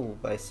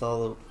 I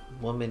saw a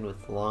woman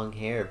with long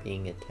hair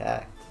being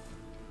attacked.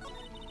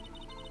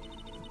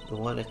 The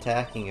one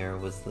attacking her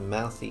was the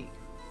mousy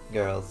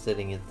girl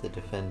sitting at the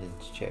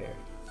defendant's chair.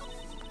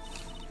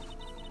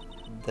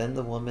 Then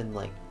the woman,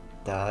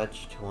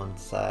 dodged to one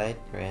side,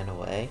 ran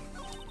away.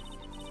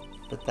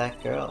 But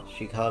that girl,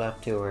 she caught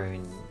up to her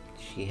and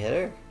she hit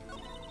her.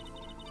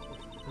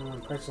 I'm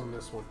gonna press on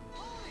this one.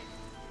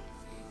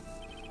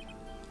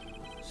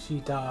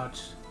 She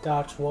dodged.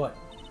 Dodge what?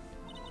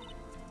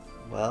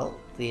 Well,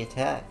 the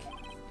attack.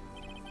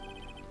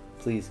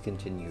 Please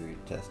continue your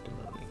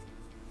testimony.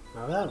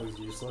 Now that was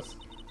useless.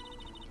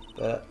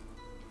 But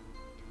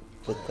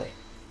the...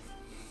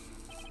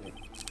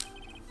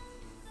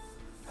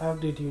 How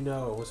did you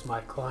know it was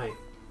my client?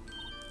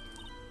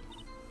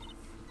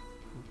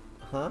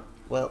 Huh?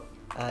 Well,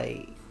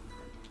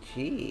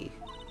 Gee.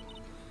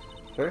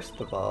 First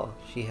of all,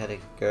 she had a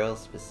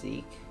girl's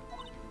physique.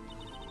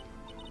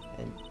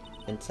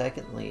 And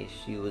secondly,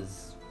 she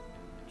was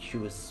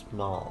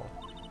small.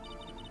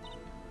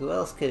 Who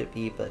else could it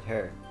be but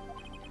her?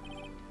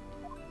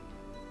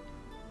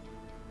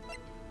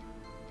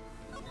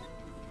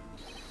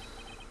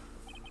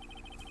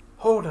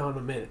 Hold on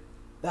a minute.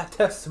 That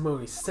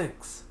testimony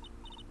stinks.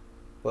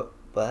 What?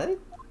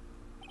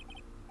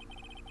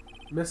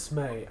 Miss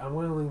May, I'm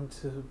willing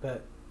to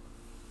bet.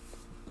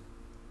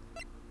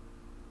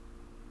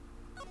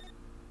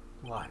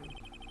 Lying.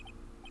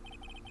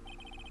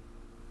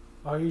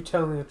 Are you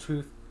telling the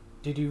truth?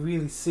 Did you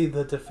really see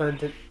the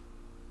defendant?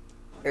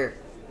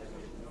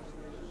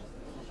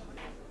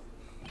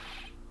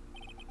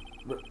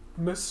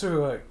 Mr.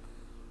 Wright,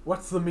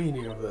 what's the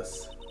meaning of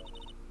this?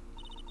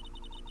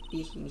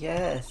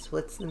 Yes,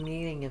 what's the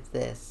meaning of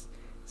this?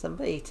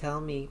 Somebody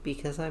tell me,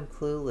 because I'm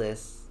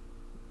clueless.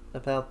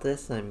 About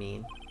this, I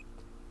mean.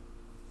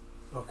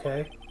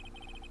 Okay.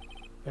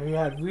 If you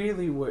had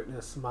really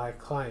witnessed my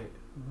client,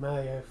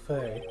 Mia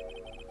Fey,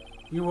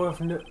 you would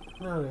have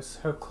noticed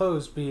her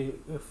clothes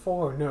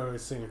before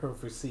noticing her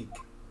physique.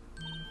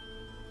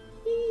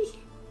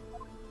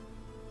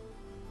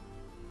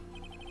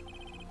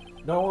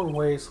 No one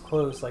wears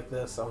clothes like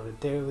this on a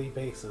daily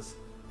basis,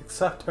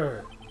 except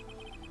her.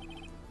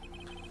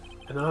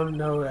 And I'm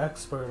no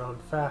expert on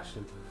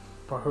fashion,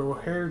 but her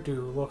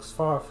hairdo looks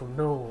far from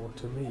normal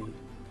to me.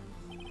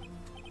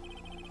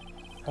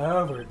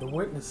 However, the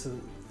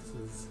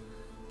witness's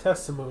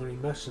testimony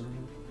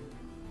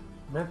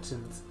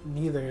mentions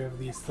neither of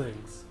these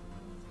things.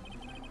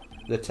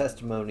 The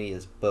testimony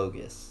is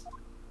bogus.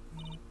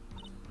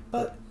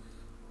 But...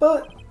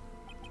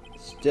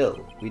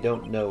 Still, we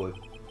don't know if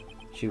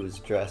she was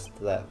dressed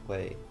that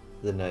way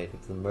the night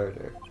of the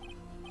murder.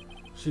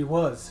 She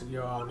was,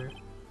 Your Honor.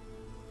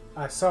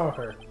 I saw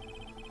her.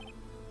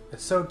 And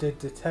so did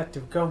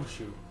Detective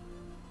Gumshoe.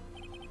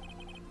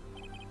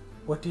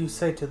 What do you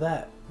say to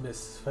that,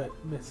 Miss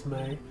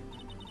May?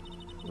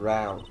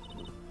 Row.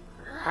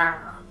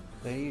 What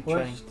are you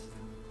trying to...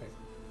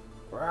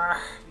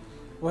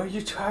 What are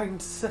you trying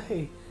to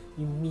say,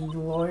 you mean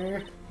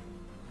lawyer?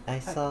 I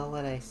saw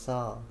what I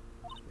saw.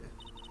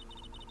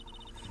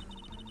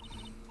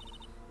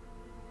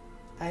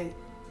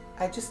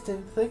 I just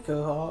didn't think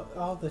of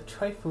all the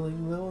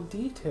trifling little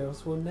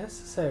details were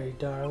necessary,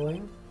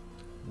 darling.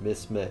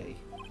 Miss May,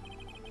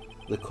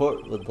 the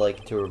court would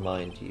like to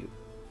remind you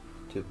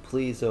to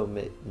please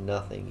omit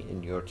nothing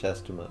in your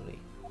testimony.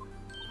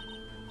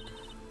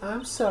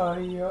 I'm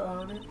sorry, Your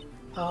Honor.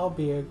 I'll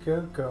be a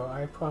good girl,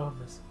 I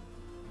promise.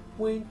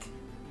 Wink.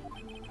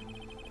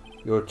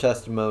 Your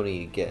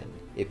testimony again,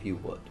 if you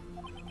would.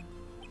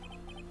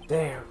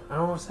 Damn, I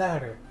almost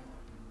had her.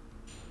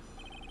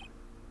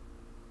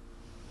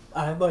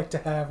 I'd like to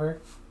have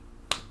her.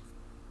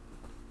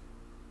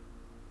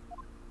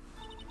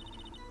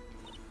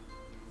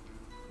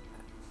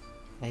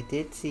 I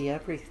did see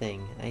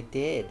everything. I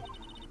did.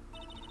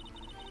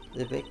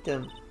 The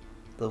victim,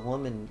 the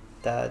woman,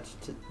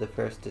 dodged the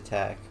first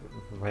attack,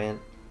 ran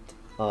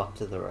off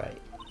to the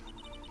right.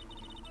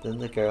 Then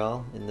the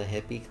girl in the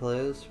hippie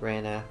clothes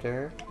ran after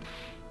her.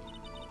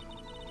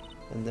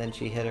 And then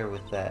she hit her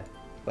with that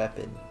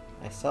weapon.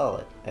 I saw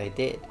it. I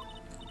did.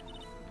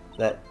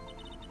 That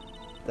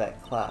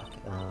clock,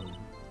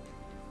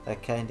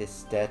 that kind of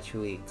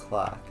statuey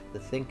clock. The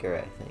thinker,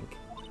 I think.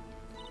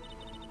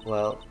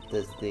 Well,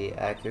 does the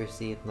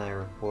accuracy of my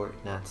report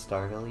not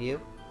startle you?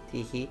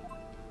 Teehee.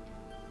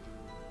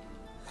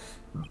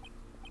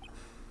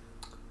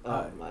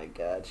 Oh my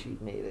god, she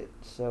made it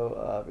so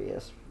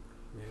obvious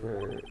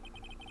for...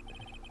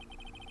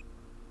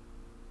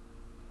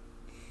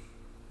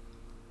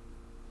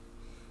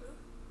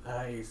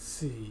 I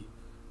see.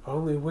 I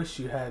only wish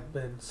you had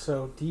been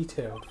so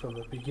detailed from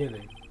the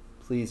beginning.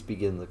 Please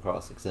begin the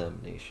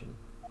cross-examination.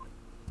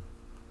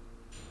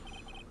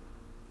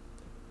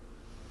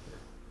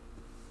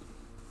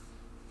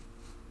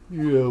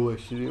 You know what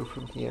to do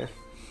from here.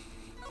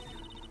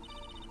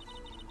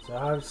 So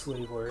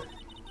obviously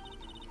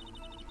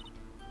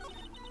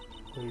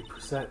we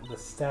present the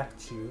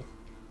statue,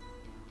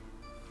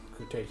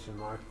 quotation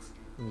marks,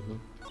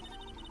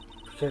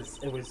 because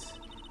it was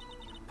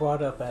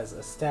brought up as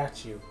a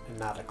statue and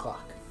not a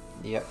clock.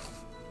 Yep.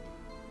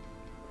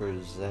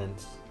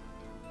 Present.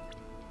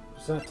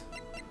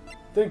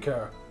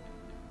 Thinker.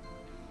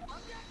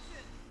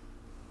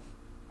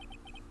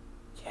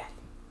 Yeah.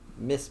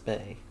 Miss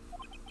May,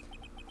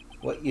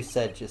 what you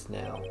said just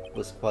now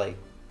was quite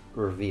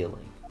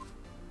revealing.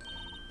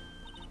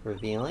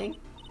 Revealing?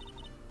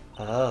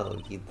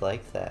 Oh, you'd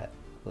like that,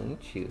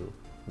 wouldn't you,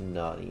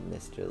 naughty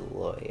Mr.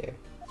 Lawyer?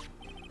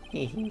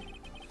 You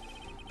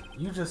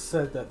just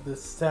said that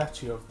this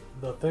statue of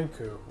the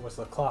thinker was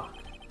the clock.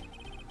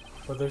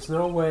 But there's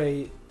no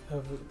way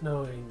of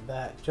knowing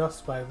that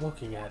just by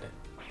looking at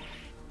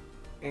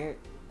it.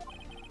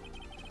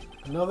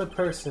 Another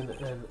person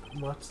in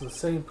much the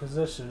same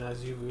position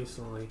as you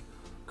recently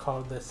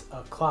called this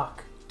a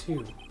clock,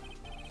 too.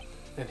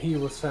 And he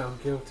was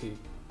found guilty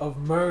of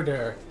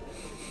murder.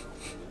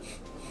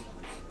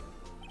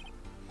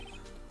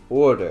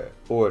 Order,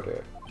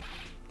 order.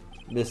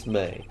 Miss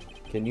May,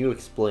 can you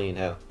explain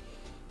how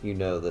you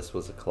know this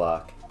was a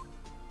clock?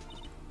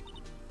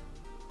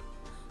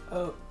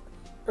 The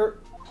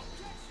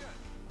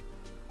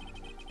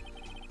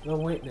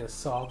witness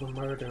saw the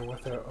murder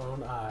with her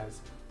own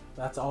eyes.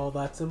 That's all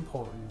that's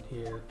important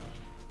here.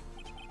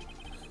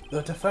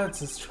 The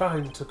defense is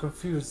trying to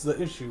confuse the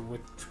issue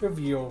with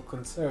trivial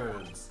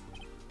concerns.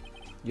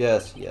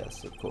 Yes,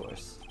 yes, of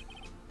course.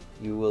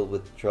 You will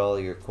withdraw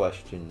your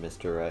question,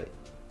 Mr. Wright.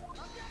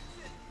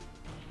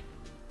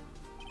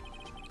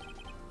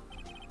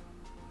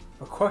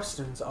 The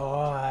questions are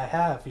all I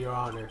have, Your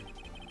Honor.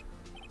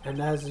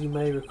 And as you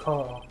may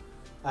recall,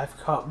 I've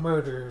caught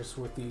murderers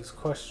with these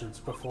questions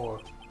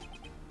before.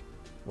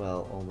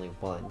 Well, only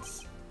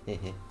once.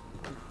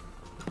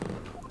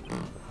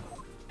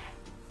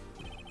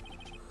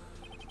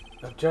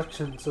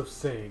 Objection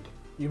sustained.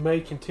 You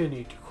may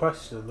continue to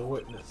question the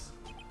witness.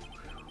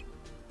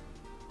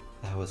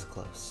 That was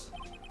close.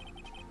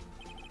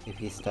 If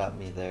you stopped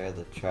me there,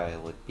 the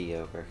trial would be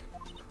over.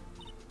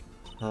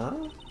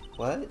 Huh?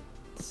 What?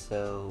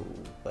 So,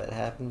 what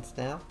happens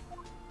now?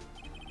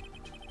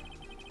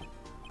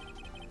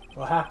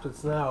 What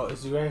happens now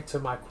is you answer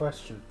my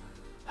question.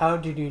 How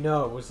did you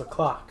know it was a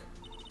clock?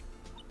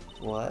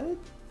 What?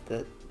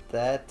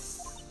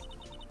 That's...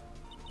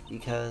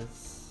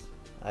 because...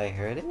 I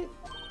heard it?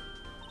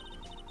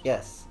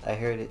 Yes, I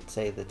heard it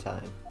say the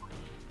time.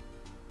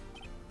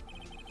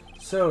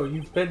 So,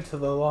 you've been to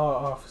the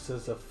law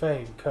offices of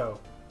Fey & Co.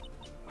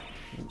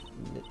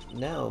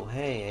 No,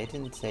 hey, I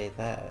didn't say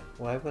that.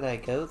 Why would I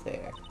go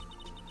there?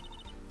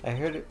 I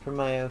heard it from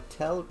my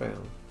hotel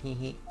room.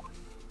 Hehe.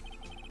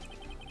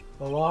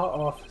 The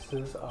law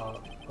offices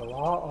of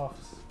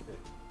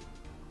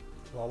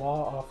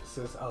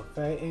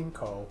Fey &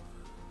 Co.,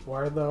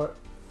 where the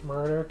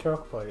murder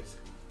took place,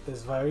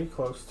 is very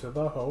close to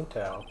the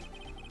hotel.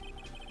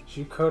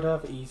 She could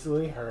have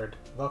easily heard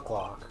the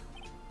clock.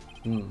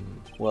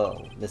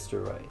 Well,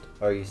 Mr. Wright,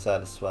 are you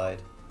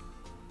satisfied?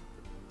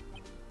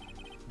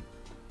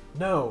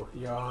 No,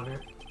 Your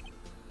Honor.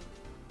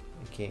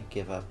 I can't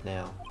give up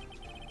now.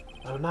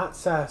 I'm not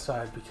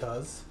satisfied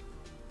because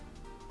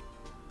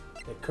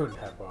it couldn't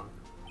have rung.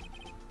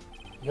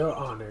 Your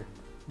Honor,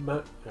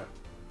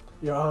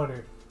 Your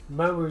Honor,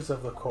 members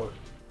of the court,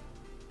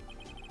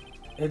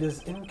 it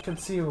is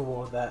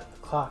inconceivable that the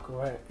clock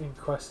in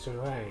question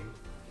rang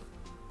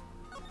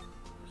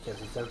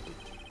because it's empty.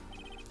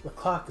 The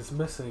clock is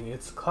missing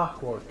its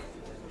clockwork.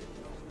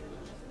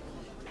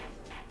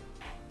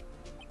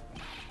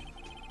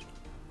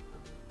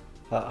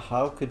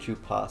 How could you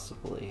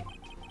possibly?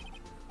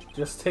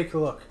 Just take a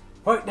look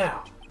right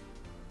now.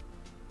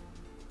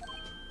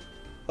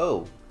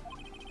 Oh.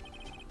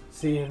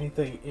 See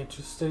anything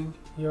interesting,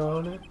 Your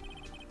Honor?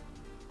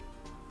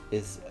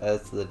 Is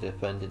as the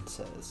defendant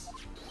says.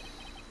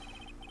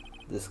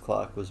 This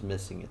clock was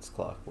missing its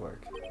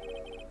clockwork.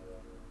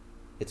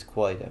 It's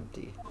quite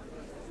empty.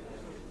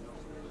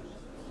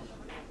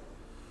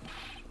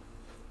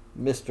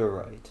 Mr.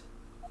 Wright,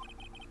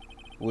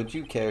 would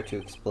you care to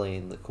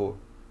explain the court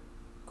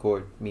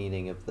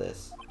meaning of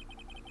this?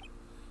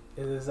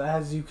 It is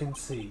as you can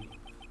see.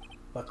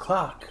 The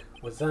clock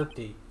was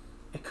empty.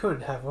 It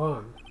couldn't have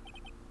rung.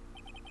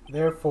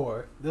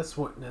 Therefore, this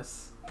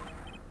witness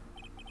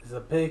is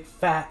a big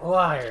fat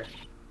liar.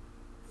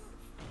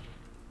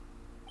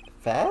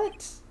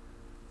 Fat?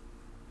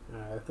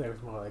 I think it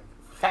was more like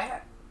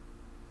fat.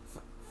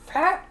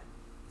 Fat?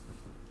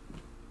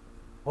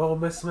 Well,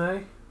 Miss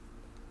May?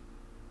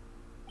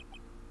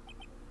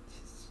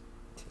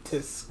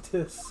 Tisk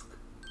tisk.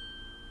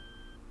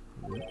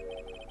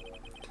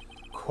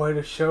 Quite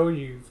a show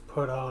you've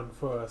put on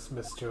for us,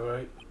 Mr.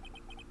 Wright.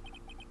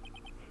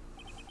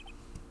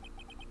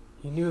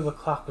 He knew the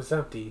clock was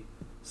empty.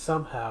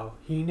 Somehow,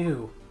 he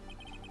knew.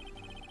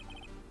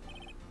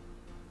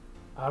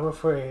 I'm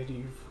afraid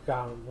you've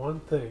forgotten one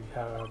thing,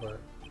 however.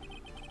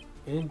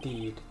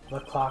 Indeed, the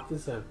clock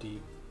is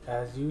empty.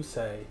 As you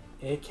say,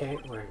 it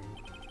can't ring.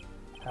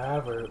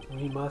 However,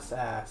 we must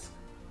ask,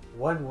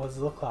 when was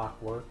the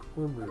clockwork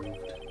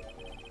removed?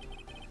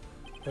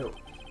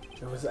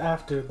 It was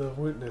after the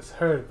witness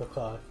heard the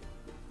clock.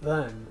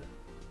 Then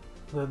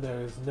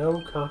there is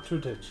no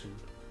contradiction.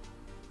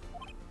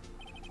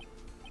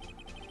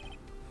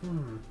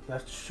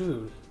 That's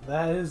true.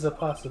 That is a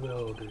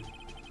possibility.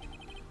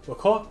 The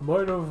clock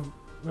might have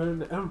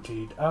been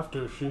emptied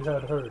after she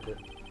had heard it.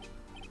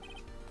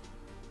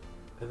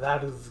 And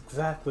that is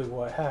exactly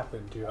what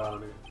happened, Your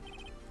Honor.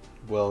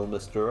 Well,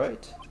 Mr.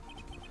 Wright,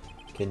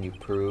 can you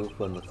prove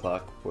when the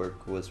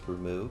clockwork was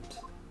removed?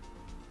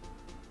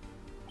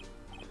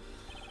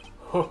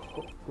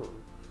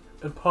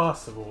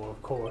 Impossible,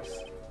 of course.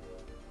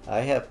 I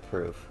have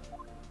proof.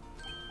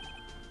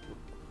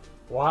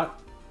 What?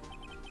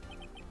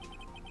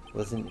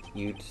 Wasn't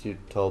you who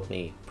told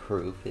me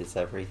proof is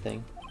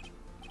everything?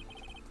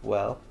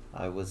 Well,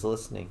 I was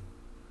listening.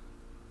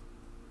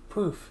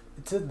 Proof.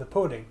 It's in the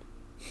pudding.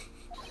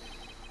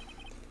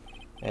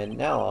 And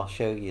now I'll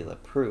show you the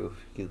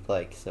proof you'd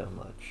like so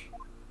much.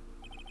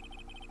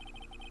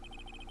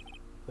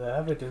 The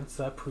evidence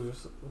that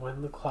proves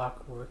when the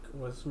clockwork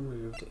was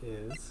removed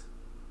is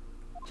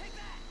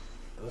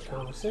the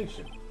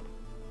conversation.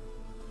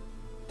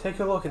 Take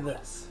a look at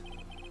this.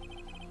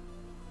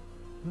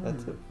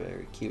 That's a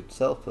very cute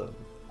cell phone.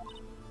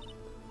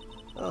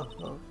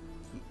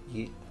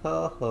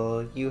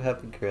 You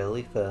have a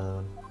girly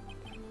phone.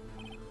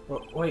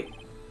 Wait,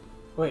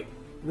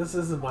 this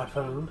isn't my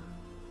phone.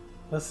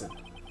 Listen,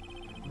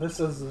 this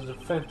is the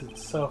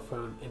defendant's cell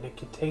phone and it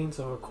contains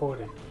a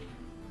recording.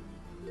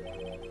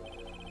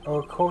 A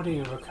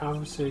recording of a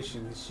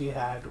conversation she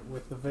had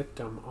with the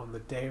victim on the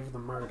day of the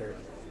murder.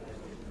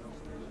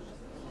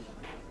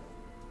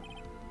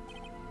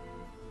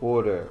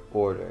 Order.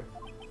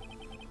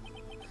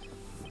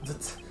 The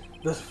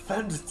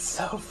defendant's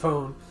cell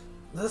phone.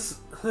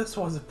 This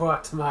wasn't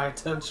brought to my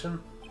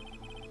attention.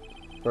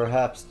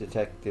 Perhaps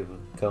Detective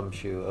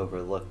Gumshoe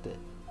overlooked it.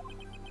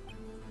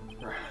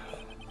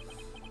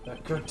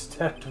 That good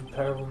detective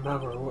better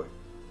remember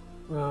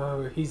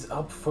he's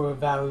up for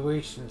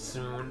evaluation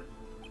soon.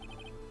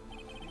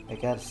 I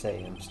gotta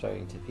say, I'm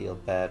starting to feel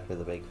bad for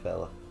the big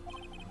fella.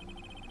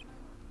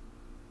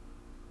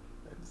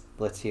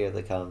 Let's hear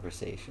the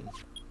conversation.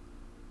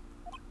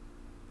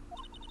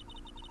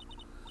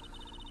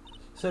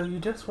 So you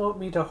just want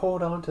me to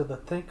hold on to the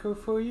thinker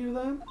for you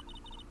then?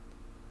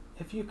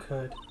 If you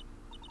could.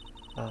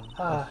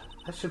 I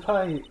should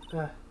probably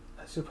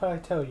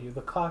tell you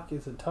the clock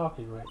isn't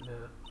talking right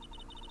now.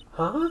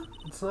 Huh?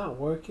 It's not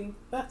working?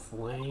 That's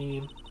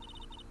lame.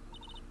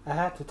 I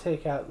had to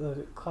take out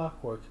the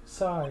clockwork.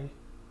 Sorry.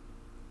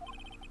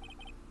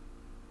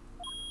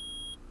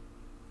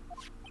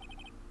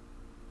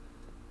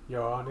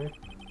 Your Honor,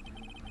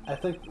 I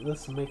think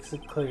this makes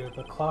it clear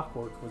the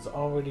clockwork was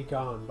already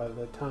gone by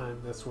the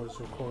time this was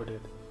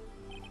recorded,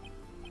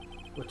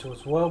 which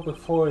was well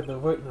before the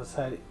witness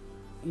had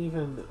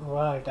even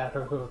arrived at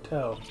her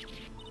hotel.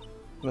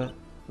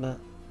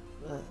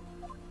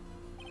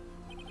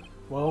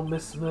 Well,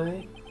 Miss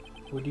May,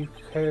 would you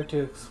care to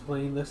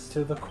explain this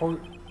to the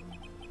court?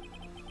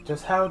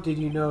 Just how did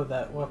you know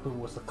that weapon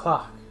was a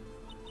clock?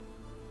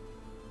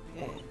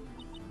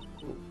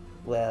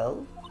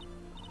 Well,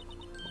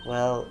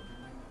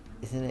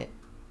 isn't it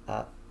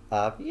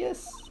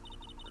obvious?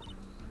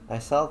 I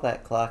saw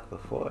that clock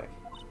before.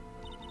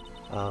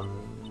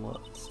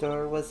 What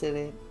store was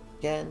it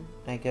again?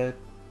 I go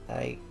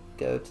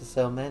to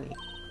so many.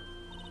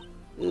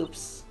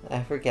 Oops,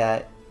 I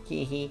forgot.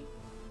 Hee hee.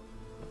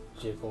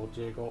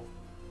 Jiggle.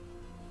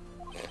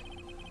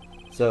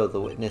 So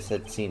the witness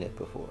had seen it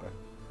before.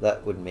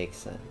 That would make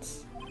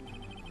sense.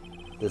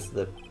 Does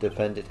the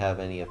defendant have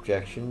any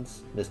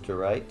objections, Mr.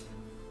 Wright?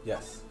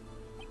 Yes.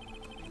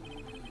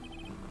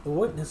 The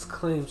witness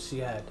claims she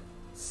had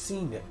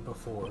seen it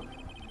before,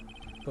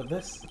 but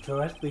this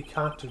directly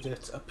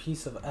contradicts a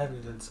piece of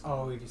evidence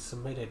already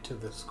submitted to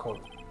this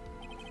court.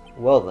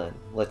 Well then,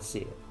 let's see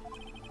it.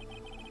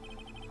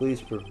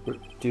 Please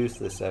produce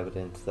this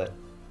evidence that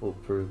will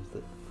prove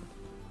that...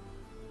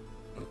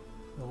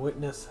 The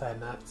witness had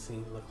not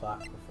seen the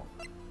clock before.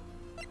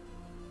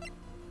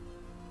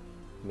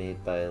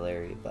 Made by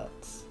Larry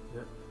Butts.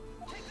 Yep.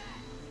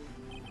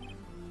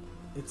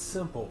 It's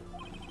simple.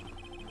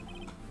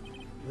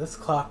 This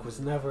clock was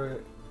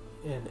never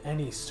in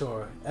any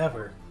store,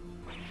 ever.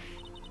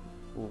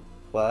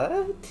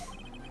 What?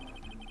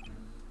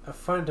 A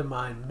friend of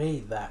mine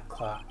made that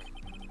clock.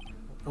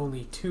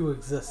 Only two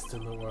exist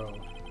in the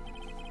world.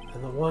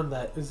 And the one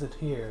that isn't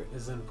here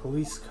is in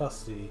police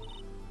custody.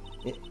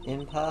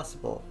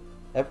 Impossible.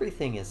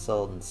 Everything is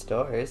sold in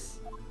stores.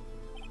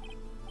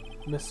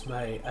 Miss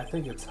May, I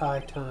think it's high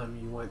time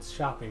you went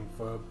shopping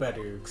for a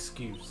better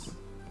excuse.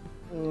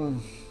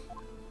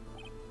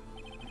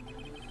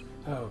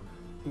 Oh,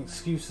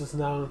 excuse is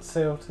not on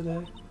sale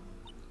today?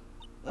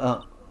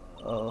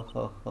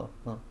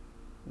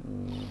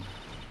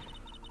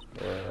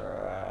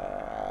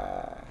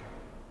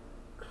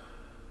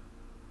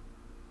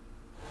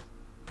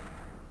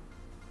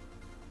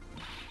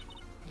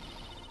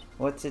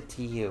 What's it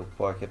to you,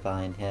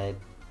 porcupine head?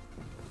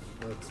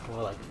 It's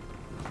more like,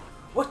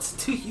 what's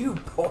to you,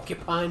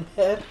 porcupine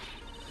head?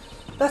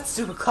 That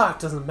stupid clock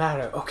doesn't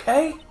matter,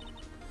 okay?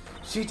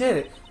 She did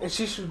it, and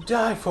she should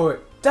die for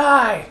it.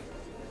 Die!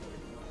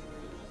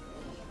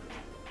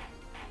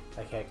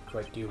 I can't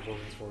quite do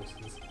women's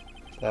voices.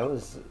 That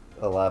was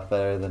a lot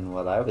better than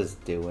what I was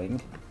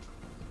doing.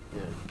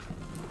 Yeah.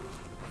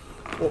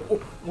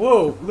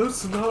 Whoa,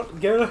 let's not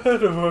get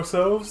ahead of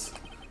ourselves.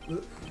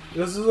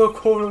 This is a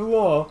court of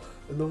law,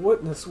 and the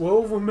witness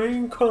will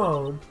remain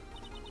calm.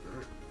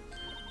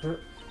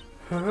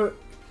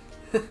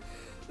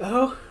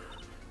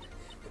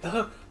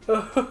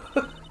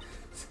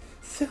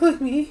 Silly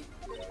me.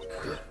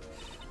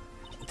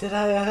 Did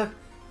I,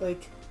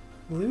 like,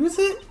 lose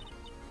it?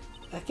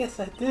 I guess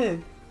I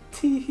did.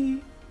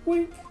 Tee-hee,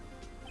 wink.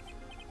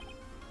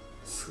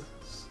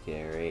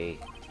 Scary.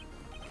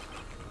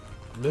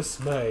 Miss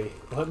May,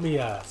 let me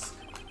ask.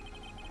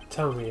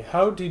 Tell me,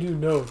 how did you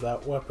know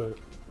that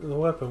the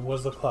weapon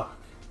was the clock?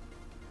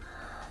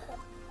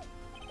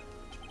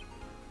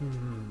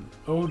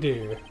 Oh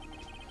dear.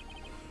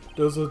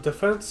 Does the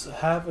defense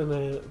have an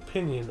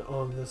opinion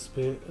on this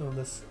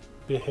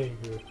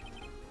behavior?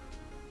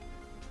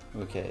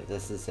 Okay,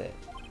 this is it.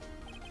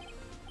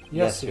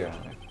 Yes, Your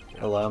Honor.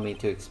 Allow me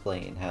to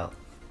explain how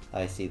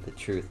I see the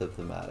truth of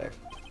the matter.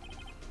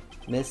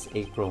 Miss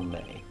April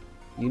May,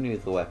 you knew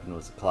the weapon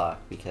was a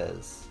clock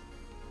because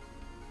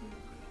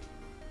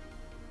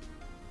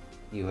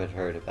you had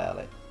heard about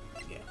it.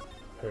 Yeah,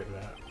 heard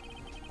about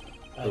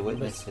it. The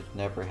witness had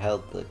never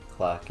held the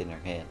clock in her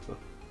hand before.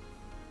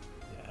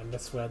 Yeah, I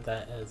misread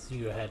that as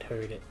you had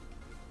heard it.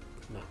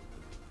 No.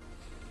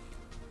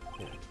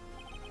 Yeah.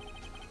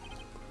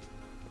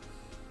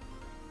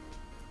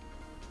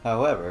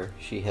 However,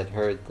 she had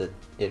heard that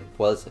it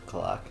was a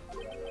clock.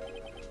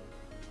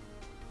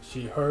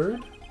 She heard?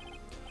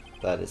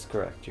 That is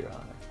correct, Your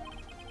Honor.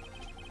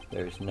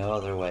 There's no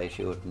other way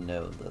she would have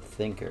known the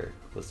thinker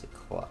was a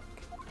clock.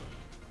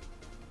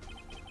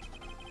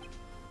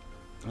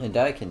 And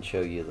I can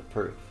show you the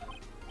proof.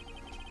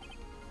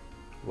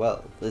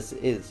 Well, this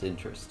is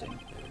interesting.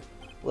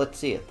 Let's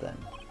see it then.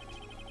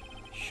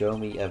 Show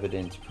me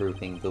evidence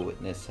proving the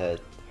witness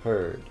had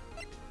heard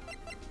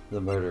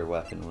the murder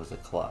weapon was a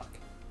clock.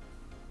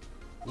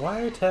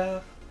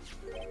 Wiretap.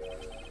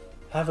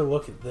 Have a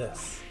look at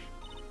this.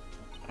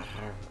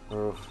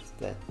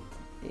 That.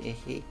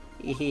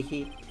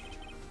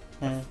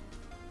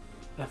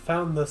 I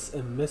found this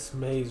in Miss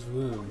May's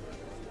room.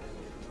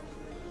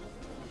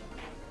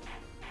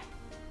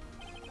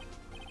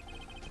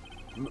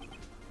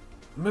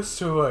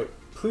 Mr. Wright,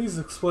 please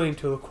explain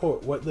to the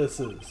court what this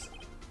is.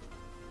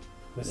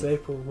 Miss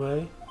April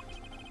May,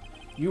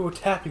 you were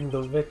tapping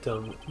the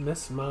victim,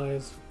 Miss Mia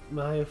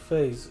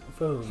Fey's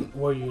phone,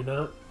 were you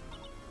not?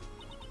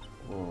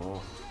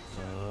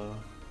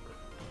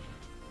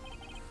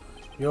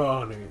 Your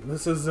Honor,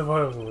 this is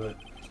irrelevant.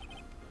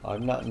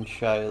 I'm not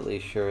entirely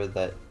sure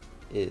that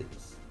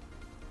is.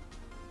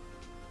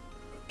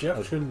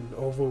 Objection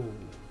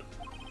overruled.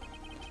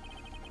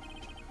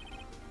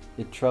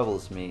 It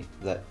troubles me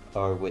that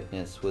our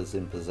witness was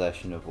in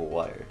possession of a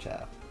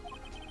wiretap.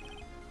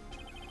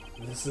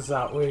 This is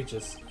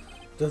outrageous.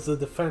 Does the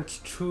defense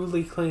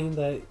truly claim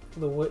that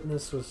the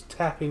witness was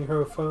tapping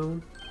her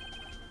phone?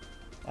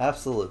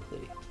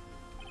 Absolutely.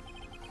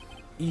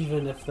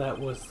 Even if that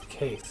was the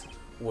case,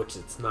 which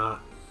it's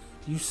not,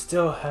 you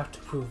still have to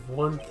prove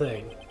one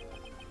thing.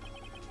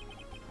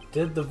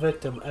 Did the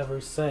victim ever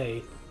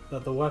say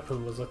that the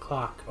weapon was a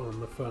clock on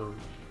the phone?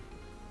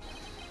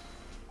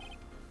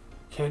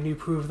 Can you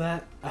prove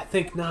that? I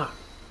think not.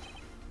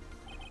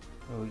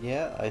 Oh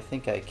yeah, I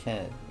think I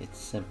can. It's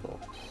simple.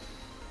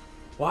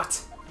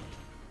 What?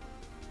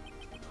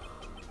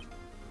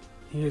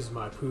 Here's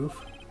my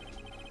proof.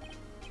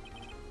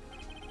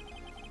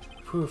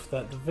 Proof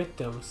that the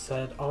victim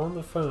said on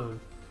the phone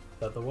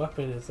that the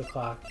weapon is a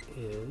clock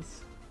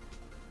is...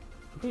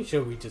 I'm pretty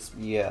sure we just...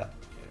 Yeah.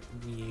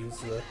 We use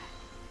the...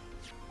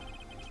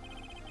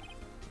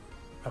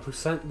 I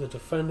present the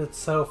defendant's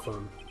cell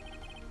phone.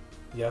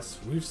 Yes,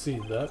 we've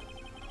seen that.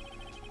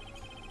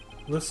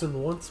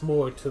 Listen once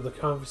more to the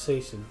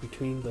conversation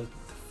between the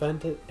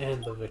defendant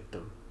and the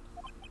victim.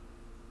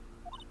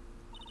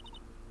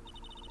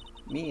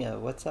 Mia,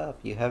 what's up?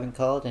 You haven't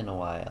called in a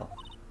while.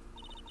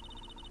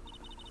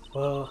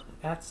 Well,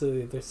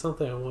 actually, there's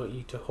something I want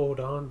you to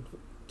hold on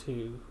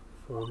to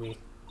for me.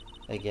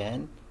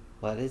 Again?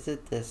 What is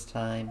it this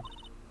time?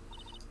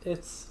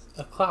 It's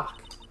a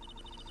clock.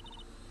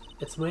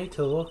 It's made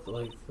to look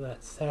like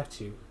that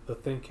statue, the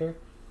thinker,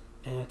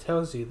 and it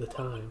tells you the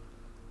time.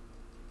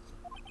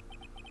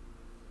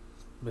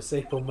 Miss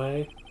April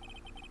May,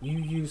 you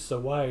used a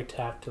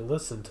wiretap to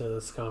listen to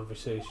this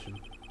conversation.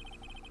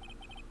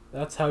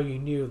 That's how you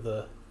knew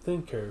the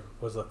thinker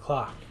was a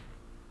clock.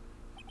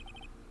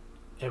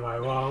 Am I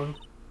wrong?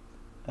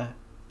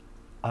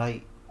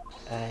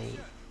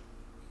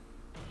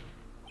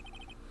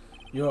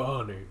 Your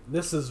Honor,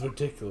 this is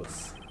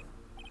ridiculous.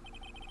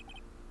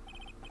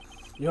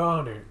 Your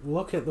Honor,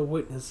 look at the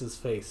witness's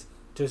face.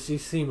 Does she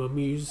seem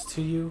amused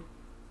to you?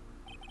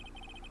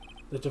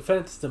 The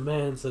defense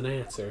demands an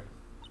answer.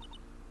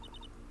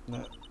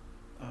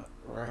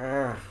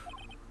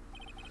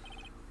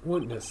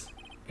 Witness,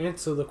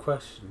 answer the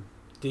question.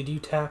 Did you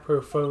tap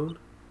her phone?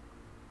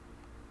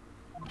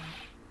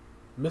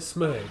 Miss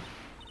May.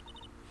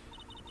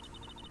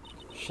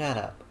 Shut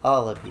up,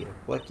 all of you.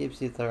 What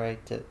gives you the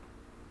right to...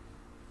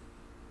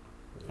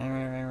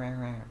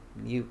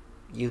 You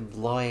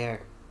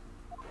lawyer.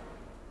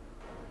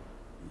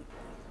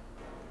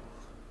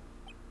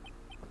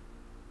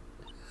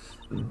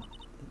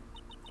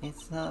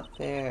 It's not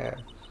fair.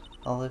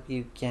 All of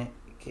you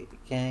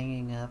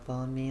ganging up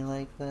on me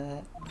like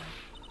that.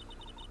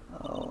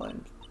 Oh,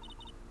 I'm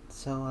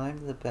So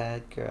I'm the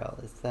bad girl,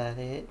 is that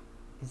it?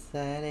 Is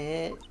that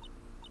it?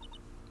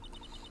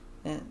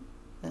 That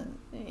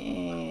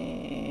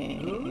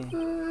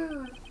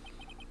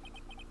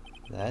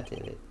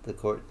did it. The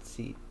court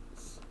sees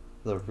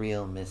the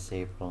real Miss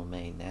April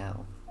May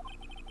now.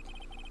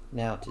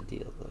 Now to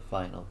deal the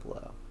final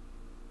blow.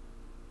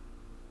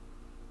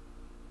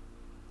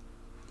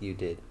 You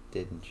did,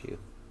 didn't you?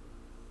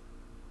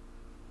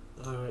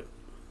 Alright.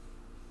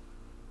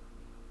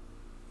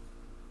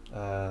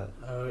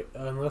 Alright,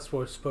 unless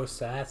we're supposed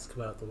to ask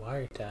about the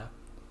wiretap.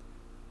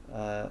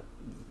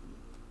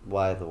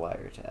 Why the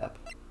wiretap?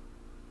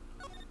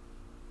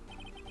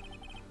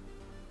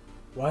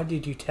 Why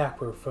did you tap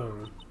her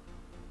phone?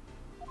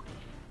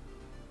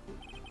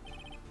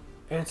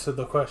 Answer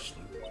the question.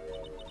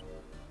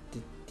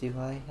 Do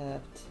I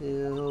have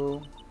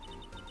to?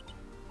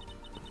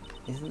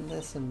 Isn't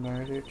this a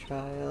murder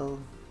trial?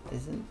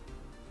 Isn't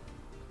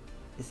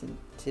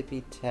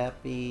Tippy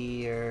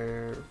Tappy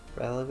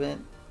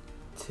relevant?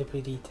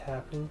 Tippity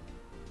tapping?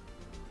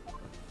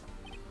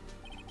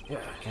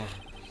 Yeah. God,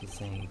 she's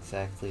saying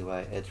exactly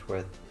why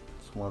Edgeworth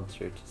wants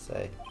her to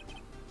say.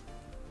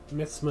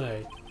 Miss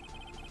May,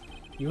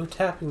 you were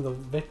tapping the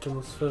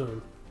victim's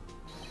phone.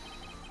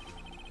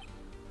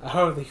 I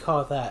hardly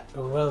call that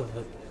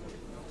irrelevant.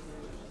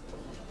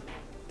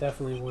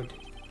 Definitely would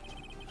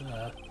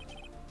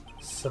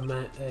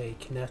cement a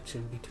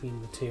connection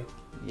between the two.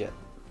 Yep.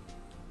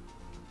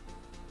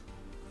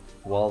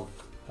 Well,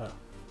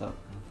 Oh,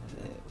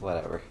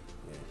 whatever.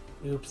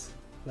 yeah. Oops,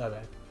 my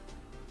bad.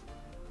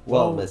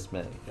 Well, Miss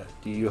May, yeah.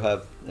 do you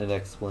have an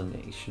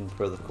explanation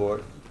for the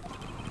court?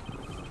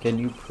 Can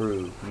you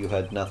prove you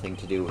had nothing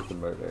to do with the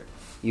murder,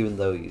 even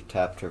though you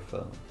tapped her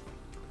phone?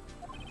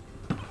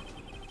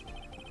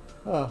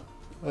 Oh,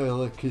 I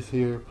like to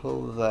see her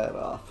pull that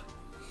off.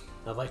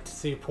 I'd like to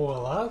see you pull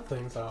a lot of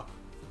things off.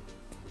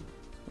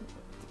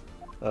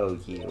 Oh,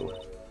 you.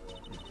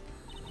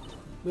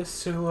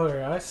 Mr.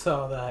 Lawyer, I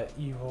saw that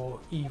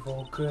evil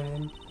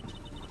grin.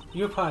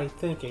 You're probably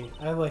thinking,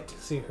 I'd like to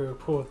see her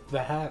pull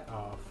the hat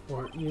off,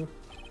 weren't you?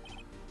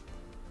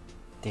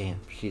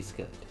 Damn, she's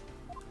good.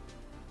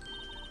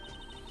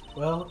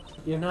 Well,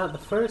 you're not the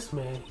first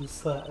man who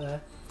thought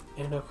that,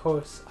 and of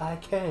course I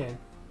can,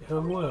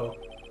 and will.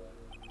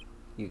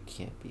 You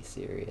can't be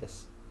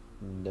serious.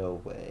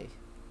 No way.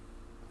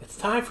 It's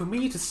time for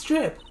me to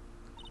strip!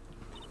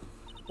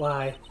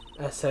 Why,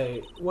 I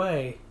say,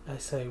 way.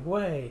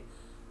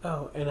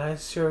 Oh, and I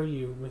assure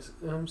you,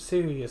 I'm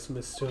serious,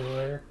 Mr.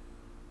 Lawyer.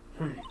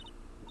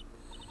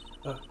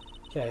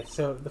 Okay,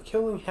 so the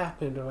killing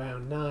happened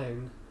around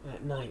 9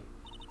 at night.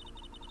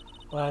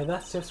 Why,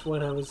 that's just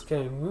when I was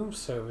getting room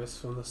service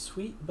from the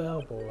sweet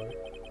bellboy.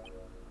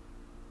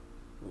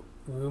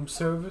 Room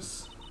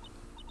service?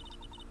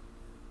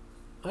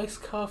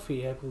 Iced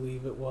coffee, I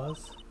believe it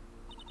was.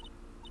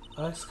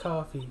 Iced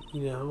coffee,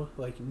 you know,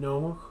 like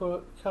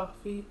normal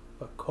coffee,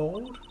 but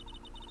cold?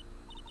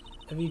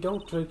 If you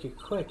don't drink it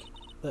quick,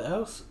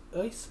 the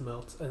ice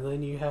melts and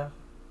then you have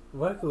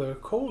regular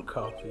cold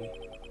coffee.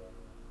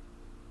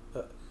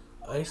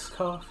 Iced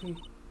coffee?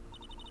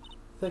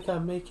 Think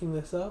I'm making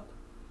this up?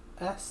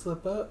 Ask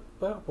the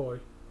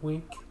bellboy.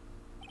 Wink.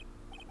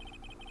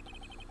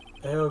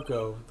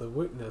 Ergo, the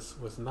witness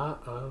was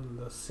not on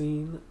the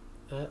scene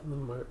at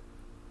the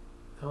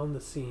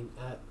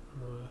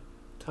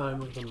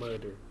time of the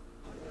murder.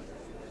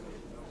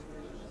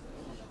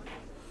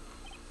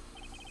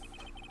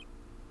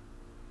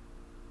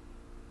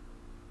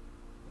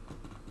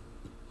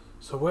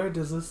 So where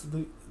does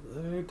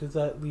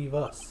that leave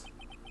us?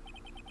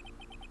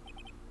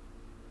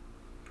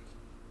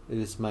 It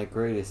is my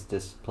greatest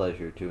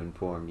displeasure to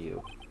inform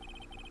you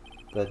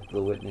that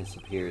the witness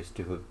appears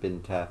to have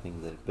been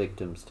tapping the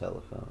victim's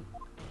telephone.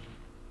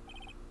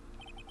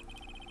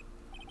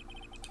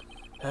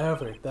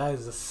 However, that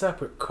is a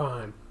separate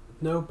crime,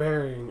 with no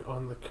bearing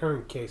on the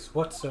current case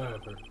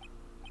whatsoever.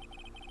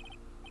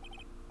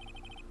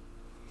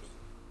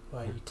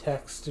 Why, you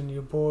texting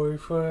your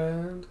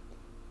boyfriend?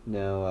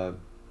 No,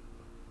 I'm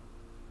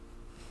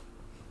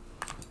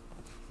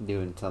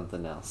doing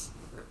something else.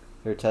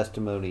 Her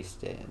testimony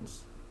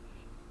stands.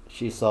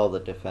 She saw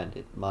the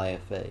defendant, Mia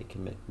Fey,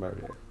 commit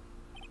murder.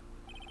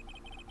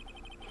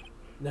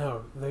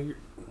 No, they're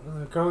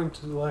going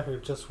to let her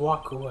just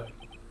walk away.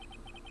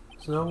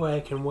 There's no way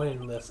I can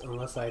win this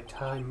unless I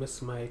tie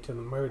Miss May to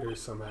the murder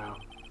somehow.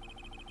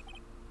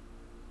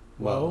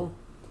 Well,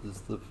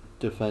 does the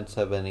defense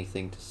have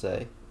anything to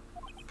say?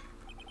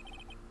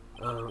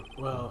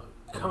 Well,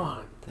 come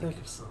on, think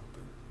of something.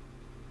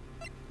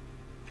 I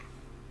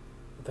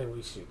think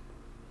we should.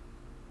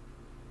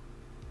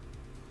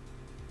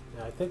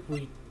 Yeah, I think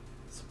we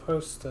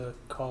supposed to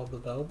call the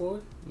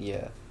bellboy?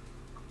 Yeah.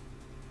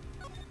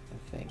 I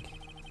think.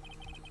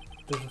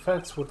 The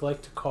defense would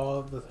like to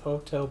call the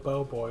hotel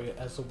bellboy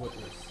as a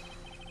witness.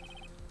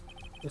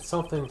 There's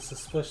something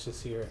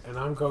suspicious here, and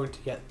I'm going to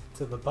get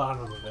to the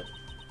bottom of it.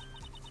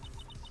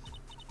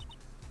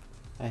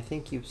 I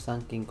think you've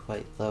sunk in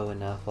quite low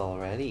enough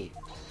already.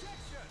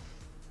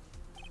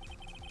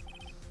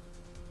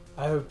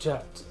 I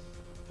object.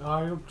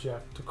 I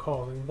object to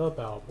calling the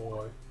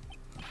bellboy.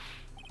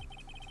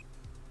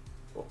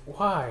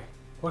 Why?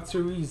 What's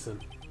your reason?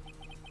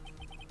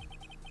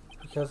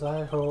 Because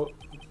I hold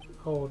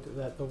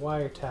that the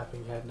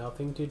wiretapping had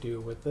nothing to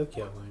do with the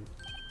killing.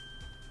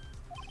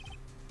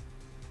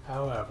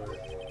 However,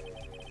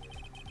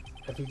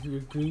 if you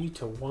agree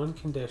to one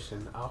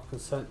condition, I'll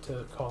consent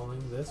to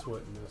calling this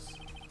witness.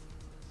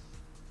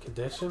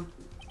 Condition?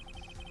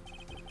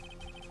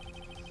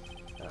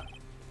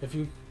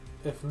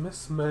 If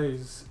Miss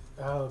May's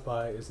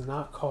alibi is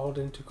not called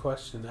into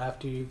question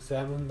after you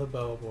examine the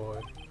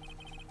bellboy,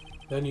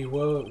 then you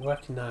will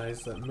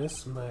recognize that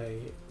Miss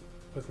May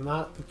was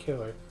not the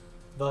killer,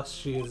 thus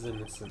she is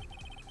innocent.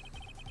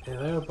 And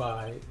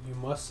thereby, you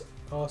must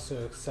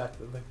also accept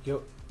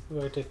the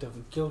verdict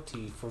of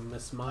guilty from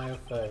Miss Mia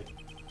Fey.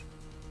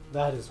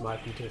 That is my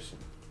condition.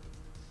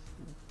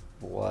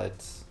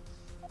 What?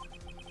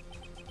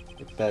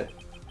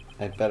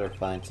 I'd better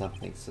find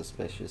something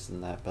suspicious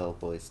in that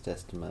bellboy's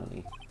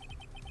testimony.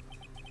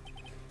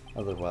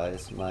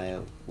 Otherwise,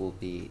 Maya will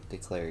be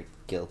declared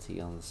guilty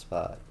on the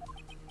spot.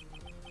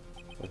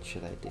 What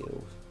should I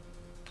do?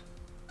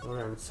 We're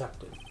gonna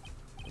accept it.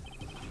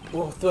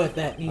 We'll thread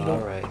that needle.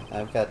 Alright,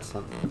 I've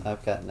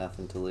got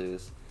nothing to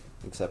lose.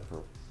 Except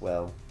for,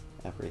 well,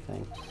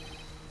 everything.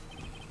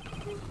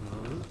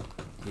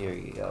 Here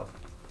you go.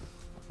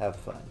 Have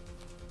fun.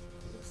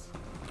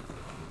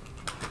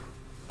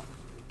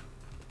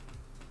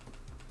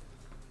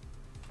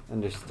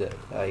 Understood.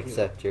 I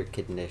accept your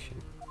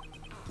condition.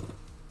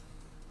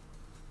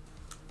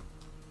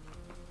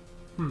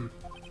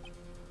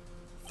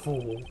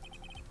 Fool.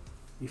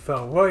 You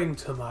fell right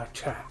into my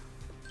trap.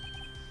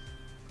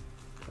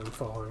 I'm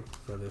falling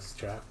for this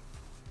trap.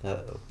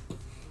 Uh-oh.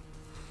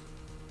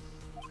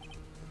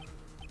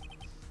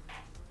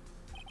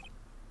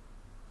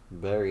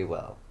 Very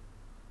well.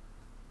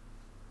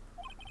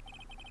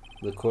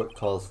 The court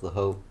calls the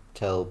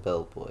hotel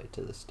bellboy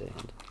to the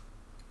stand.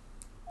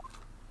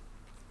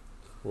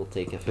 We'll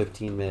take a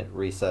 15-minute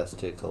recess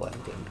to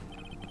collect him.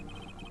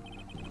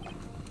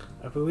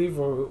 I believe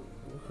we're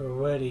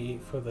ready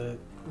for the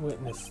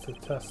witness to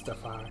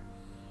testify.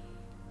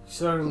 He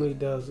certainly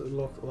does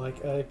look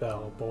like a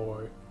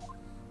bellboy.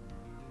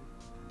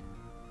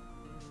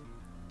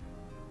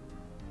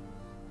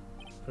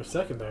 For a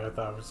second there, I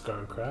thought it was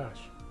going to crash.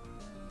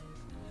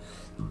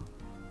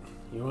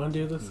 You want to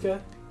do this, guy?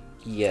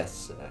 Yes,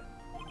 sir.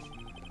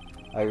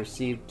 I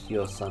received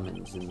your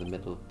summons in the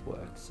middle of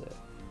work, sir.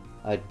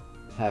 I'd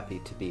happy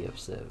to be of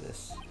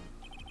service.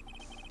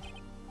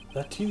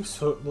 That tea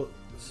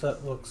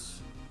set looks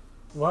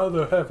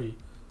rather heavy,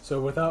 so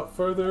without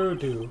further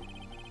ado,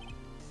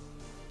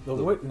 the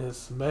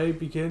witness may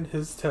begin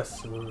his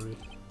testimony.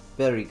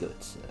 Very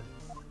good, sir.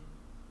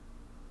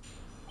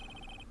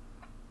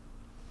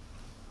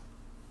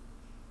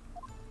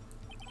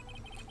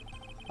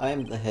 I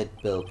am the head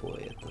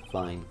bellboy at the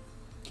fine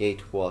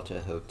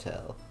Gatewater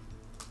Hotel.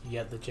 You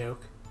get the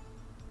joke?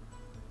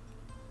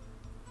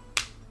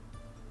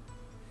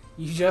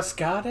 You just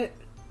got it?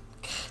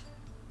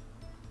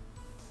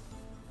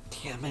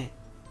 Damn it.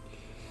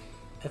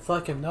 It's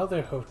like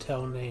another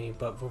hotel name,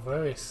 but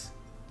reverse.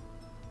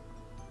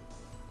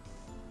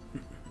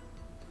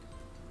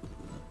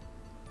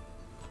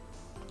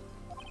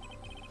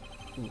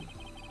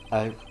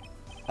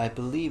 I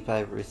believe I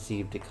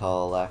received a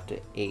call after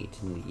 8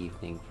 in the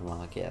evening from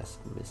our guest,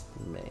 Miss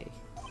May.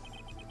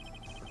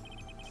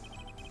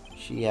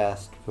 She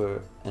asked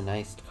for an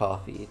iced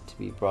coffee to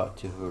be brought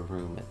to her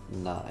room at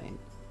 9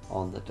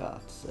 on the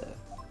dot, sir.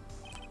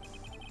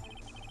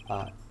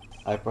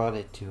 I brought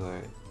it to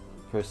her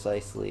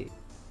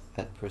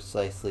at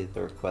precisely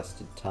the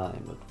requested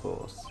time, of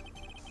course.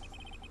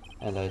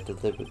 And I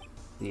delivered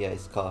the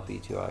iced coffee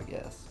to our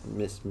guest,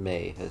 Miss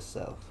May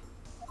herself.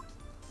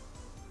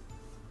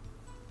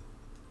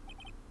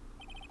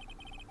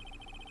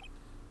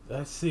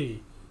 I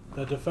see.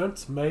 The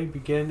defense may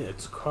begin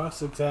its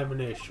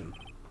cross-examination.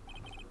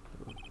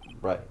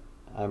 Right.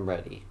 I'm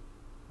ready.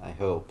 I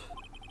hope.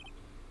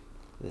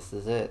 This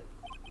is it.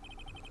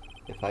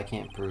 If I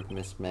can't prove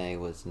Miss May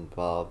was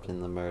involved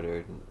in the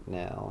murder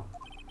now,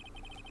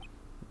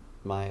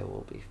 Maya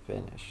will be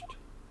finished.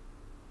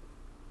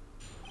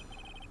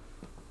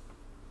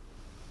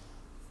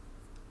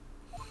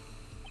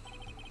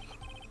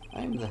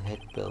 I am the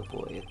head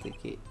bellboy at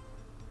the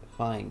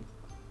fine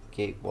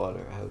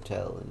Gatewater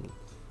Hotel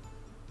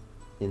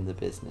in the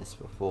business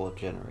for 4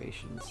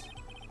 generations.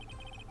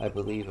 I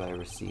believe I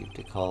received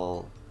a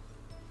call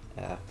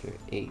after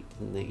 8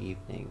 in the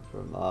evening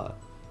from our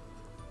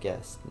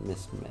guest,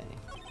 Miss May.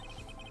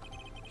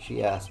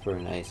 She asked for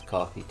an iced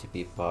coffee to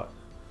be brought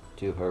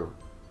to her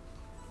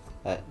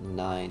at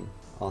 9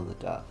 on the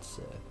dot,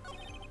 sir.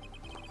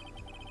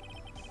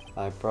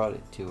 I brought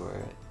it to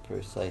her at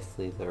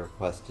precisely the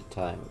requested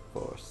time, of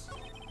course.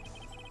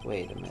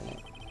 Wait a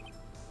minute.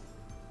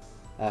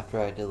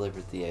 After I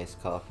delivered the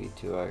iced coffee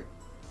to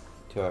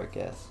our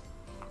guest,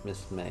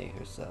 Miss May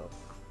herself.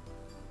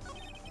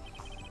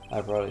 I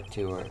brought it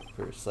to her at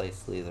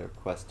precisely the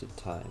requested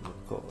time,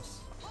 of course.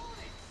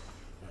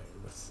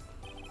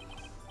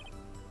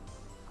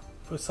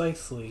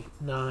 Precisely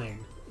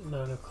 9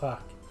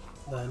 o'clock,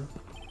 then.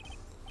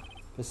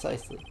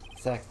 Precisely,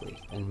 exactly,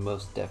 and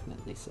most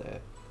definitely, sir.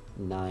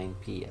 9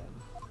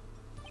 p.m.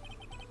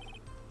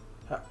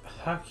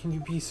 How can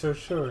you be so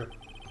sure?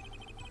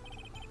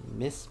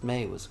 Miss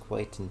May was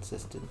quite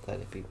insistent that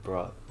it be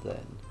brought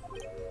then.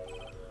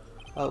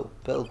 Oh,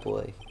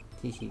 bellboy.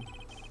 Hehe.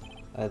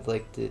 I'd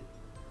like,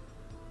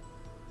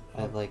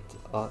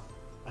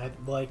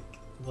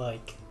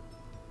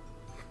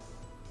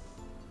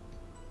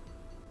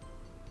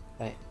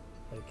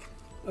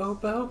 oh,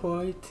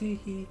 bellboy,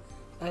 teehee,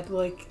 I'd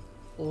like,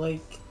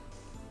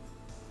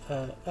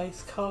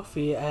 iced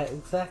coffee at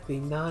exactly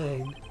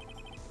 9.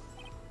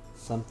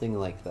 Something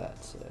like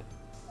that, sir.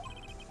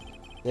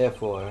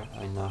 Therefore,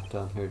 I knocked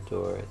on her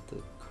door at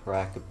the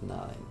crack of 9,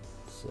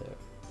 sir.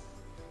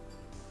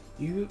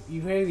 You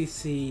rarely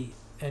see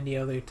any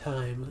other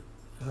time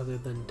other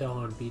than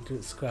dawn be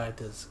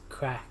described as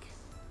crack.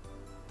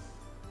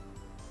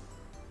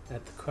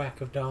 At the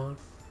crack of dawn.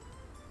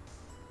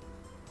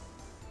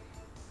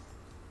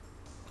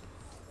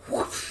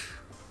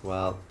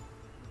 Well,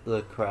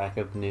 the crack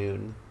of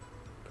noon,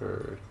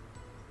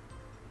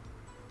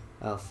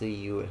 I'll see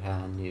you at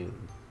high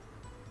noon.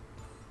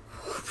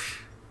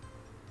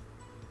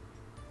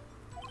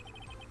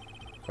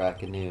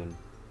 Crack of noon.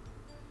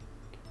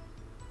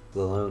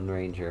 The Lone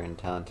Ranger and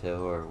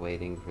Tonto are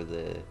waiting for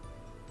the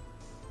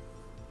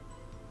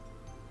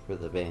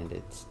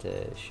bandits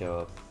to show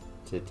up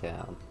to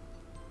town.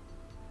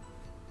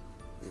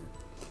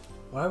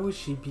 Why would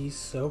she be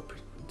so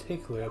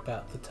particular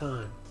about the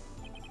time?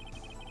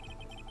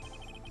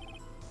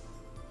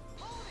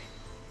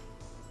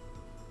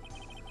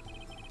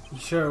 You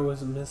sure it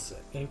wasn't Miss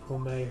April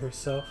May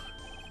herself?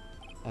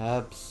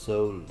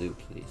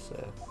 Absolutely,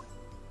 sir.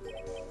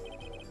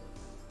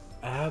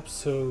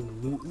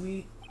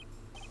 Absolutely?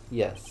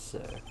 Yes,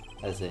 sir.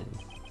 As in,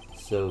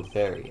 so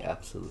very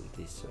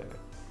absolutely, sir.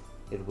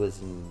 It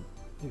was an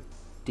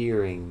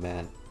endearing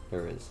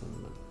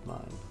mannerism of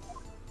mine.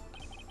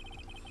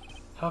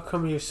 How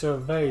come you're so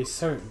very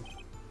certain?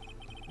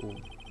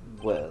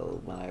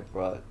 Well, when I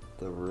brought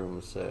the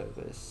room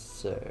service,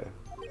 sir,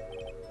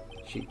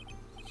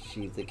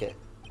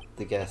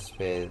 the guest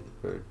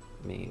favored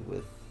me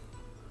with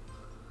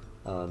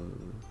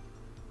an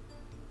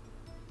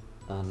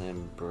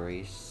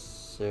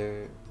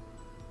embracer,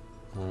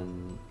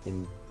 an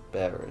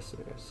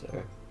embarrasser,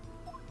 sir.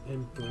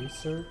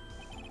 Embracer?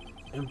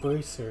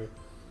 Embracer.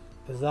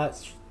 Is that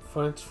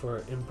French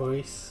for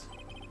embrace?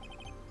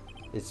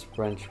 It's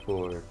French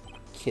for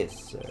kiss,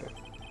 sir.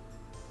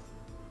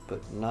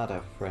 But not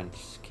a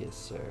French kiss,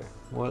 sir.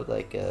 More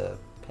like a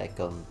peck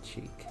on the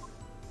cheek.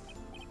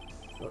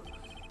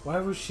 Why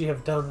would she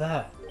have done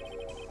that?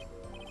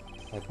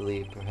 I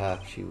believe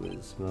perhaps she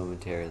was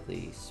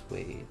momentarily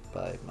swayed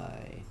by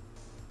my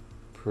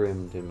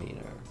prim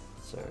demeanor,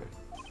 sir.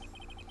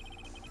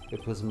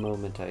 It was a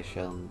moment I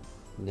shall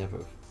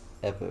never,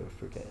 ever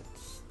forget,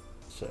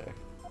 sir.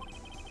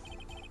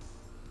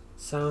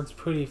 Sounds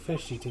pretty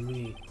fishy to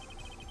me.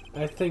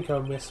 I think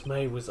our Miss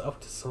May was up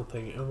to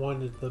something and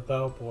wanted the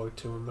bellboy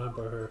to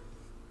remember her.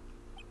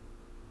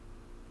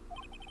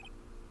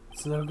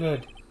 It's no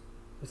good.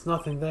 There's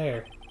nothing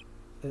there.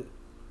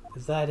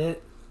 Is that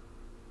it?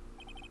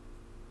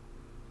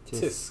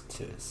 Tisk,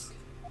 tisk.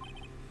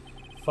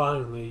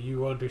 Finally,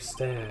 you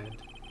understand.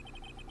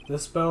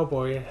 This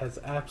bellboy has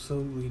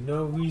absolutely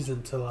no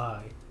reason to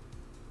lie.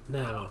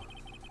 Now,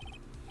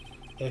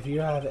 if you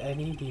have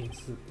any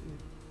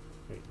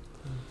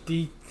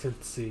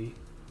decency,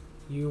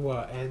 you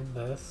will end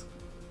this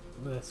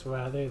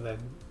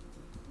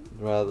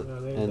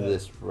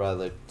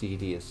rather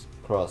tedious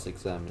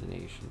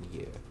cross-examination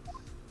here.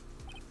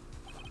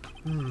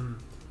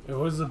 It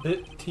was a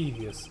bit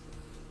tedious.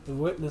 The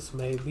witness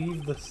may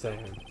leave the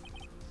stand.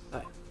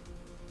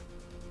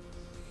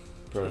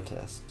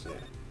 Protest.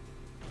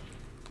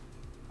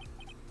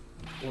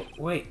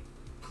 Wait.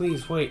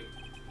 Please wait.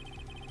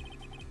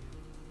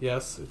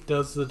 Yes,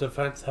 does the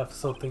defense have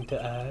something to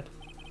add?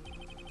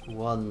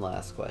 One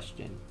last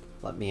question.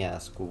 Let me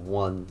ask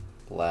one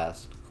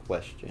last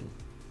question.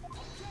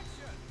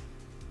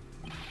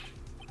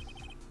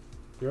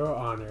 Your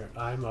Honor,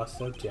 I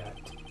must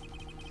object.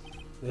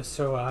 This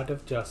charade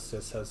of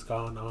justice has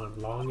gone on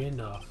long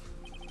enough.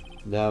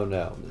 No,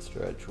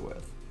 Mr.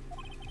 Edgeworth.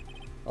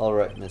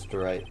 Alright,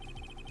 Mr. Wright.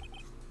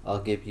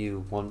 I'll give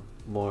you one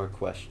more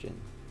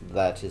question.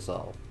 That is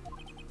all.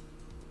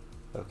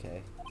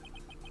 Okay.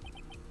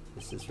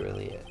 This is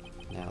really it.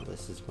 Now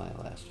this is my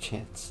last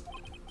chance.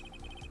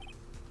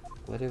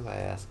 What do I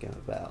ask him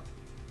about?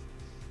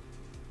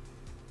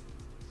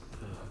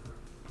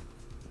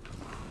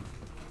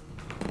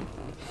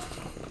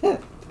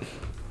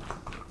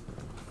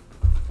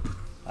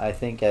 I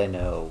think I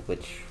know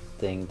which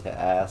thing to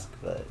ask,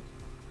 but...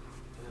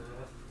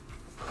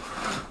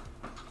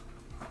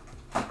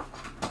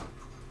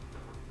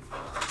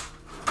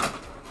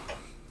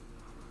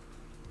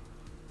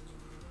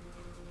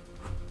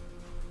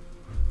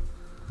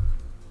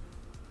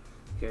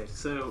 Okay,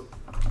 so...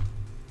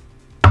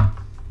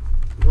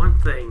 one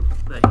thing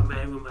that you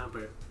may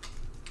remember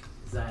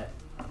is that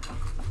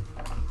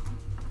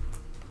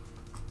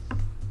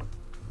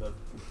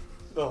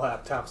the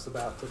laptop's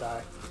about to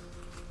die.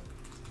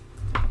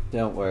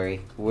 Don't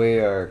worry, we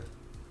are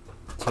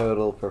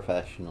total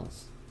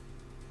professionals.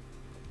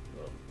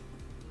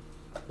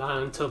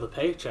 Not until the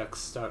paychecks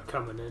start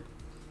coming in.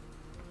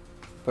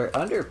 We're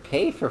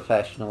underpaid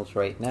professionals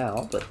right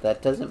now, but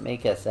that doesn't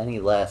make us any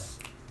less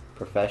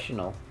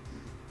professional.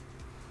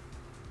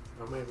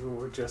 Or maybe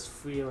we're just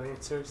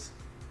freelancers.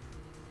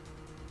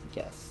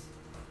 Yes.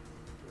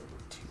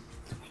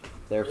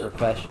 They're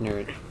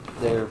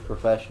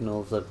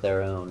professionals of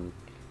their own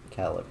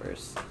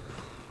calibers.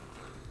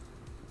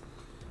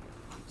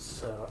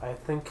 So I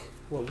think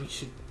what we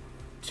should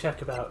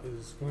check about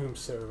is room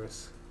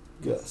service.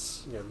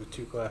 Yes. Yeah, the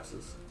 2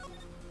 classes.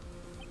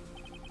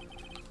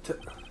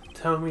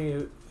 Tell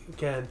me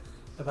again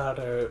about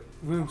our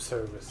room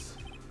service.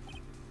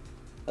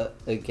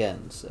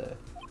 Again, sir.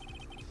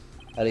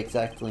 At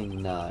exactly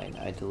 9,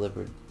 I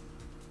delivered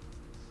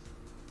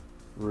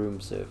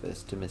room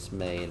service to Miss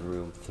May in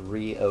room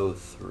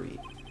 303.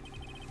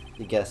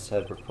 The guest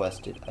had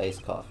requested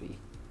iced coffee.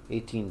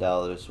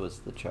 $18 was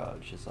the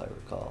charge, as I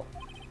recall.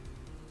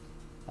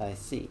 I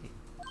see.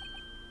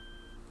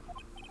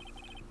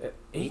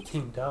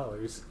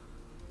 $18?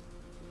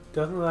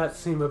 Doesn't that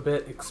seem a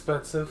bit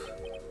expensive?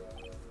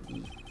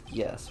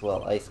 Yes,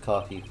 well, iced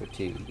coffee for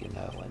 2, you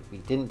know, and we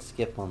didn't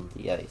skip on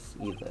the ice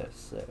either,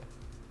 sir.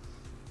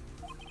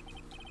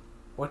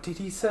 What did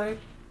he say?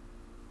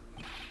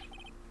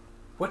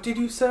 What did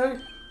you say?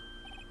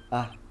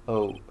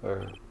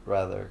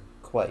 Rather,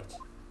 quite.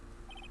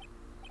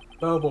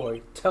 Oh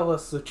boy, tell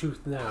us the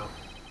truth now.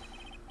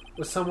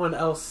 Was someone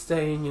else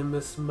staying in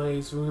Miss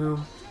May's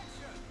room?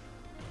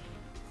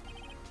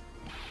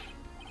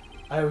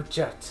 I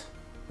object.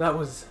 That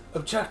was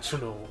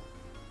objectionable.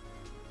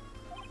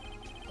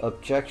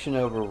 Objection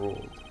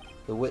overruled.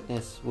 The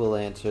witness will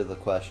answer the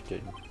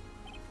question.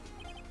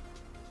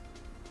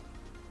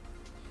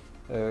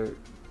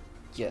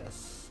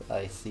 Yes,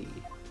 I see.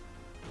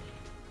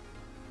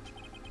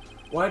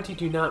 Why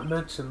did you not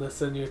mention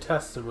this in your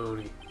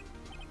testimony?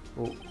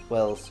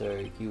 Well,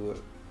 sir,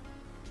 you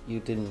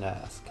didn't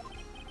ask.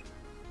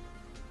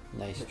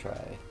 Nice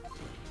try.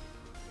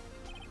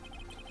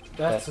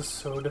 That's the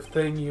sort of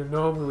thing you're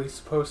normally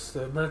supposed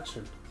to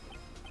mention.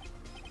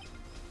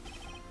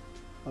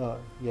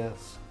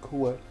 Yes,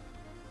 quite.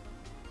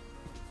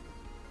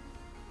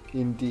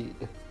 Indeed.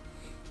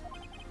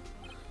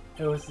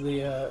 It was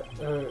the,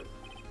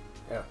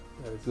 yeah.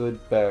 Good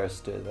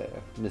barrister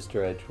there,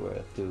 Mr.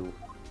 Edgeworth, who...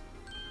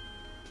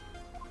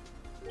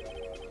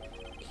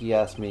 He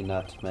asked me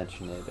not to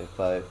mention it if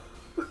I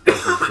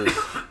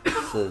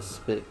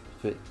wasn't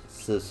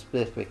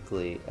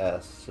specifically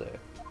asked, sir.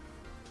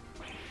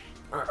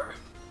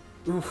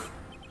 Oof.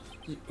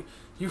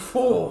 You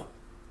fool!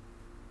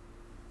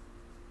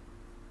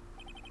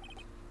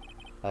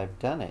 I've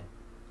done it.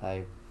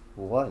 I've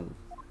won.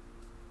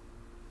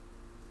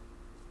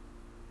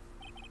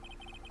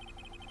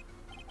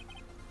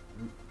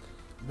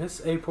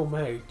 Miss April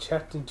May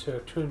checked into a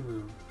twin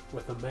room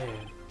with a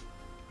man,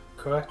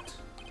 correct?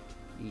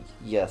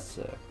 Yes,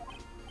 sir.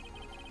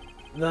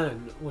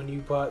 Then, when you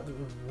bought the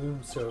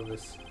room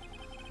service,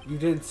 you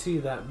didn't see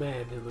that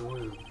man in the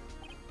room.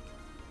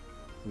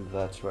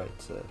 That's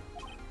right, sir.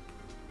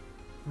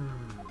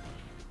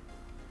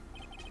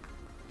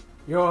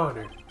 Your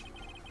Honor,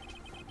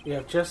 we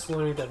have just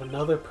learned of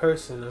another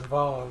person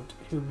involved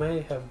who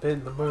may have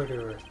been the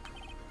murderer.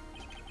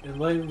 In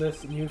light of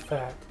this new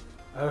fact,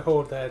 I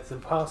hold that it's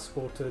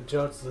impossible to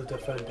judge the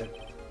defendant.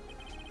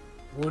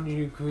 Wouldn't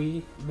you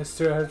agree,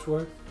 Mr.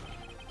 Edgeworth?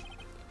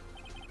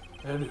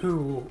 And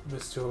who,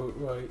 Mr.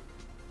 Wright,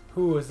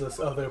 who was this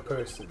other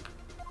person?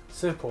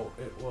 Simple,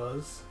 it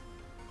was.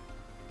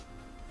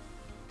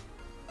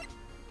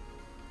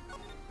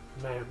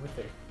 The man with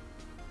her.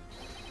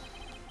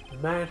 The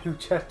man who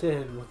checked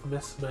in with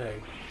Miss May.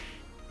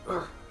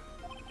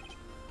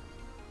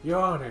 Your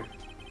Honor,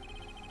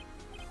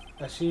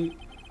 as she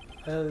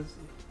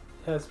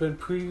has been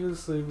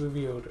previously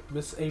revealed,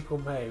 Miss April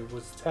May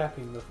was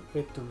tapping the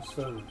victim's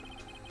phone.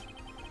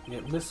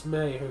 Yet Miss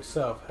May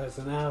herself has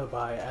an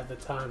alibi at the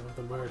time of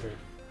the murder.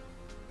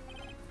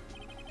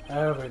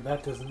 However,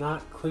 that does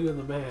not clear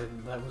the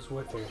man that was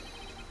with her.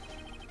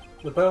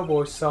 The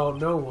bellboy saw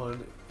no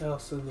one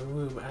else in the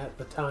room at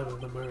the time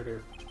of the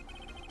murder.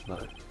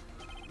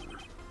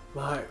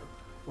 My,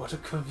 what a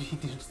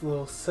convenient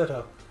little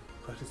setup,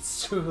 but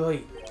it's too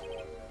late.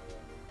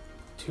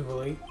 Too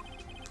late?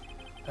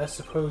 I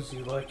suppose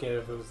you'd like it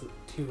if it was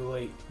too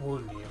late,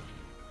 wouldn't you?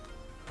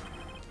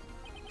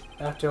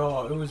 After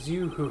all, it was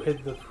you who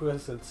hid the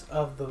presence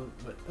of the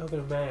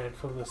other man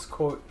from this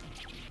court.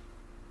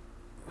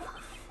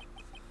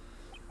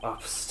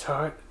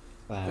 Upstart.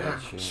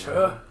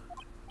 Amateur.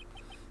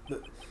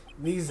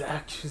 These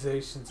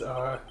accusations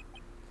are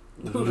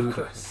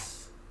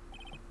ludicrous.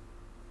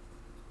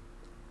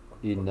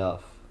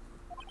 Enough.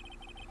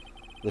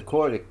 The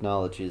court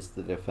acknowledges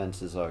the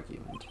defense's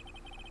argument.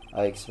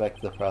 I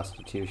expect the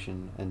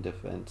prosecution and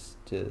defense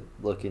to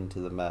look into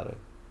the matter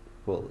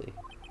fully.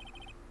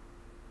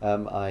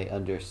 Am I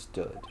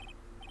understood?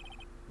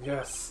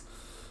 Yes.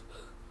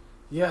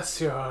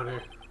 Yes, Your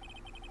Honor.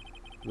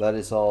 That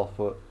is all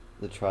for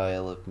the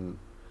trial of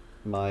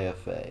Mia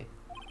Fey.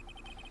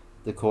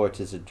 The court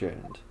is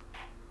adjourned.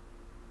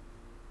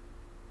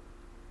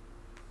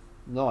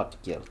 Not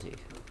guilty.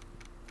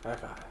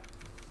 Okay.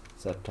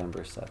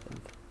 September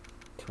 7th,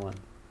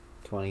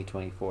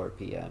 2024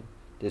 p.m.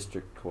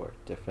 District Court,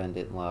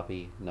 Defendant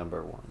Lobby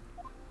Number 1.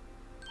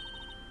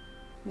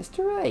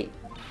 Mr. Wright,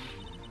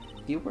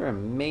 you were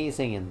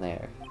amazing in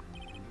there.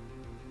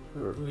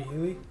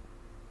 Really?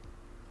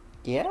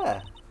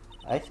 Yeah,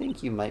 I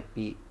think I might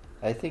be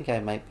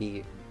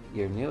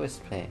your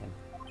newest fan.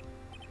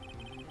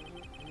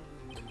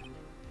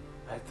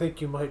 I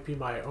think you might be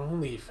my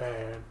only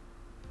fan.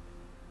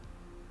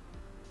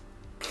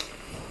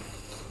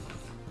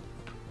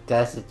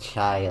 That's a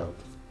child.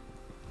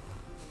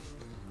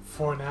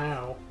 For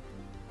now.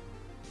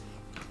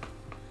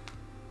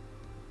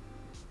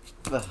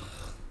 Ugh,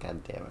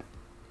 God damn it.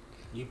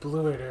 You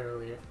blew it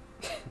earlier.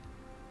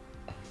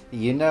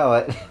 You know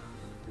it.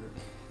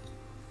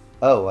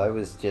 Oh, I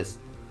was just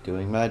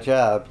doing my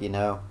job, you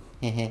know.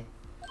 Then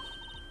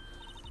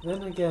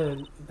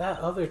again, that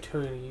other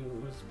Tony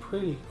was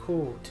pretty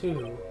cool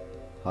too.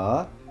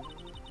 Huh?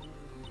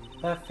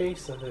 That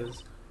face of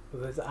his,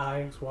 with his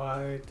eyes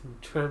wide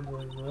and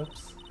trembling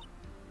lips,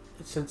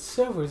 it sent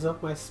shivers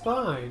up my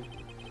spine.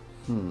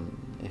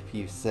 If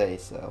you say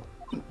so.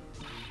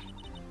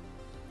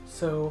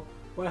 So,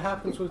 what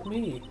happens with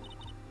me?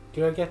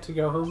 Do I get to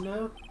go home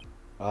now?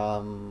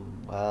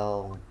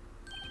 Well...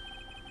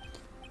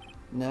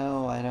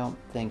 No, I don't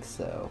think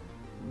so.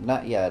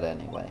 Not yet,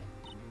 anyway.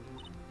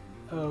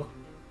 Oh,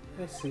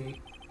 I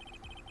see.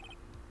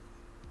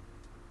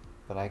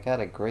 But I got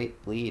a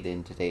great lead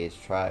in today's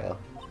trial.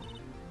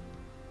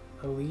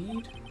 A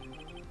lead?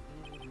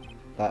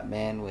 That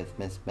man with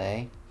Miss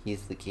May,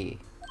 he's the key.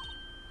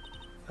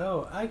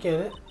 Oh, I get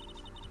it.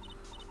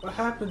 What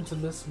happened to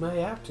Miss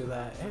May after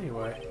that,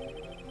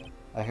 anyway?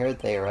 I heard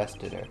they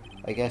arrested her.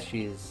 I guess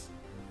she's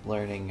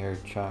learning her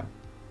charms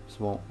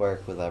won't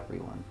work with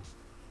everyone.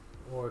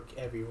 Work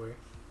everywhere.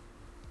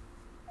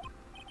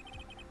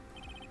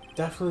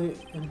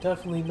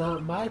 Definitely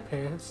not my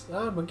pants.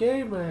 I'm a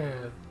gay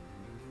man,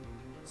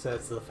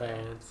 says the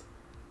fans.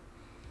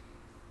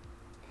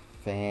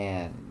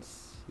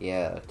 Fans.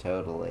 Yeah,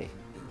 totally.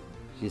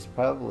 She's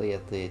probably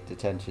at the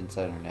detention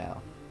center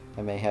now.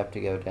 I may have to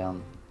go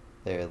down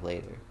there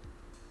later.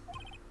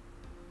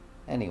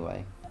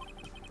 Anyway,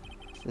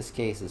 this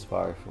case is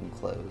far from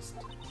closed.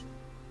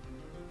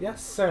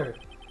 Yes, sir.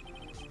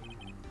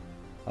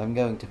 I'm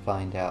going to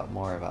find out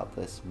more about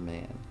this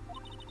man.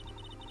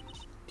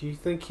 Do you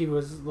think he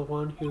was the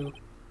one who...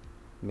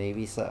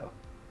 Maybe so.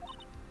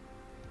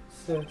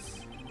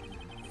 Sis.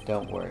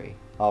 Don't worry,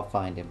 I'll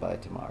find him by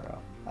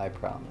tomorrow. I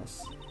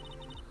promise.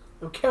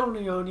 I'm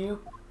counting on you.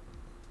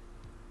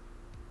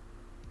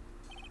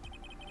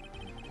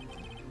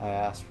 I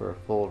asked for a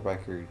full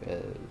record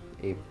of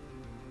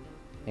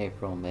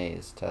April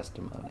May's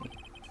testimony.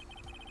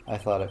 I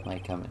thought it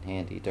might come in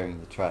handy during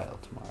the trial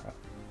tomorrow.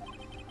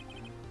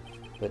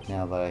 But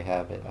now that I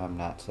have it, I'm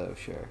not so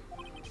sure.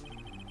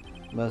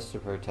 Most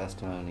of her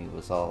testimony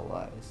was all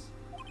lies.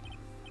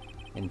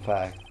 In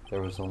fact,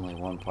 there was only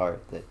one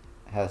part that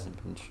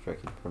hasn't been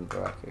stricken from the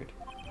record.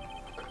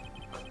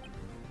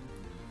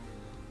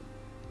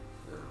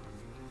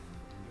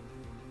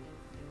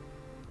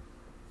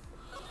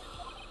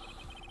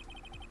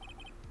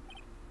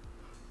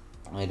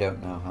 I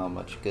don't know how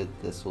much good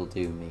this will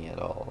do me at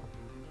all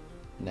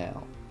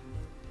now.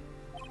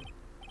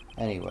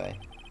 Anyway,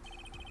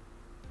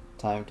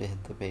 time to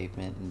hit the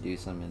pavement and do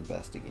some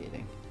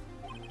investigating.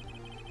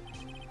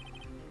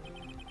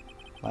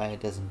 Maya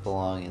doesn't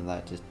belong in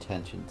that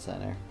detention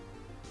center,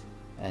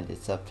 and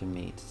it's up to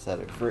me to set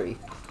her free.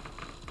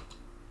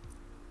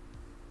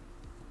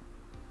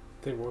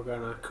 Think we're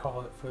gonna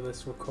call it for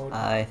this recording?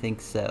 I think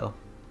so.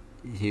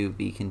 To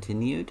be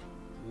continued.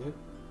 Yep.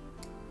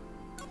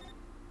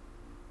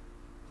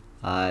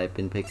 I've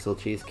been Pixel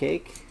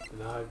Cheesecake.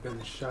 And I've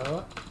been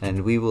Shaw.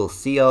 And we will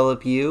see all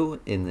of you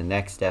in the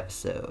next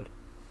episode.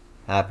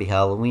 Happy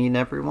Halloween,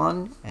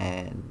 everyone,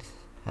 and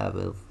have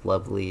a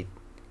lovely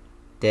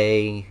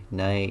day,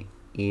 night,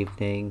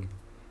 evening.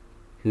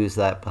 Who's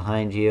that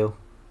behind you?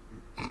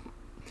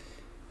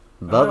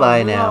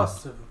 Bye-bye now.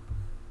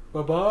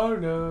 Bye-bye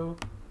now.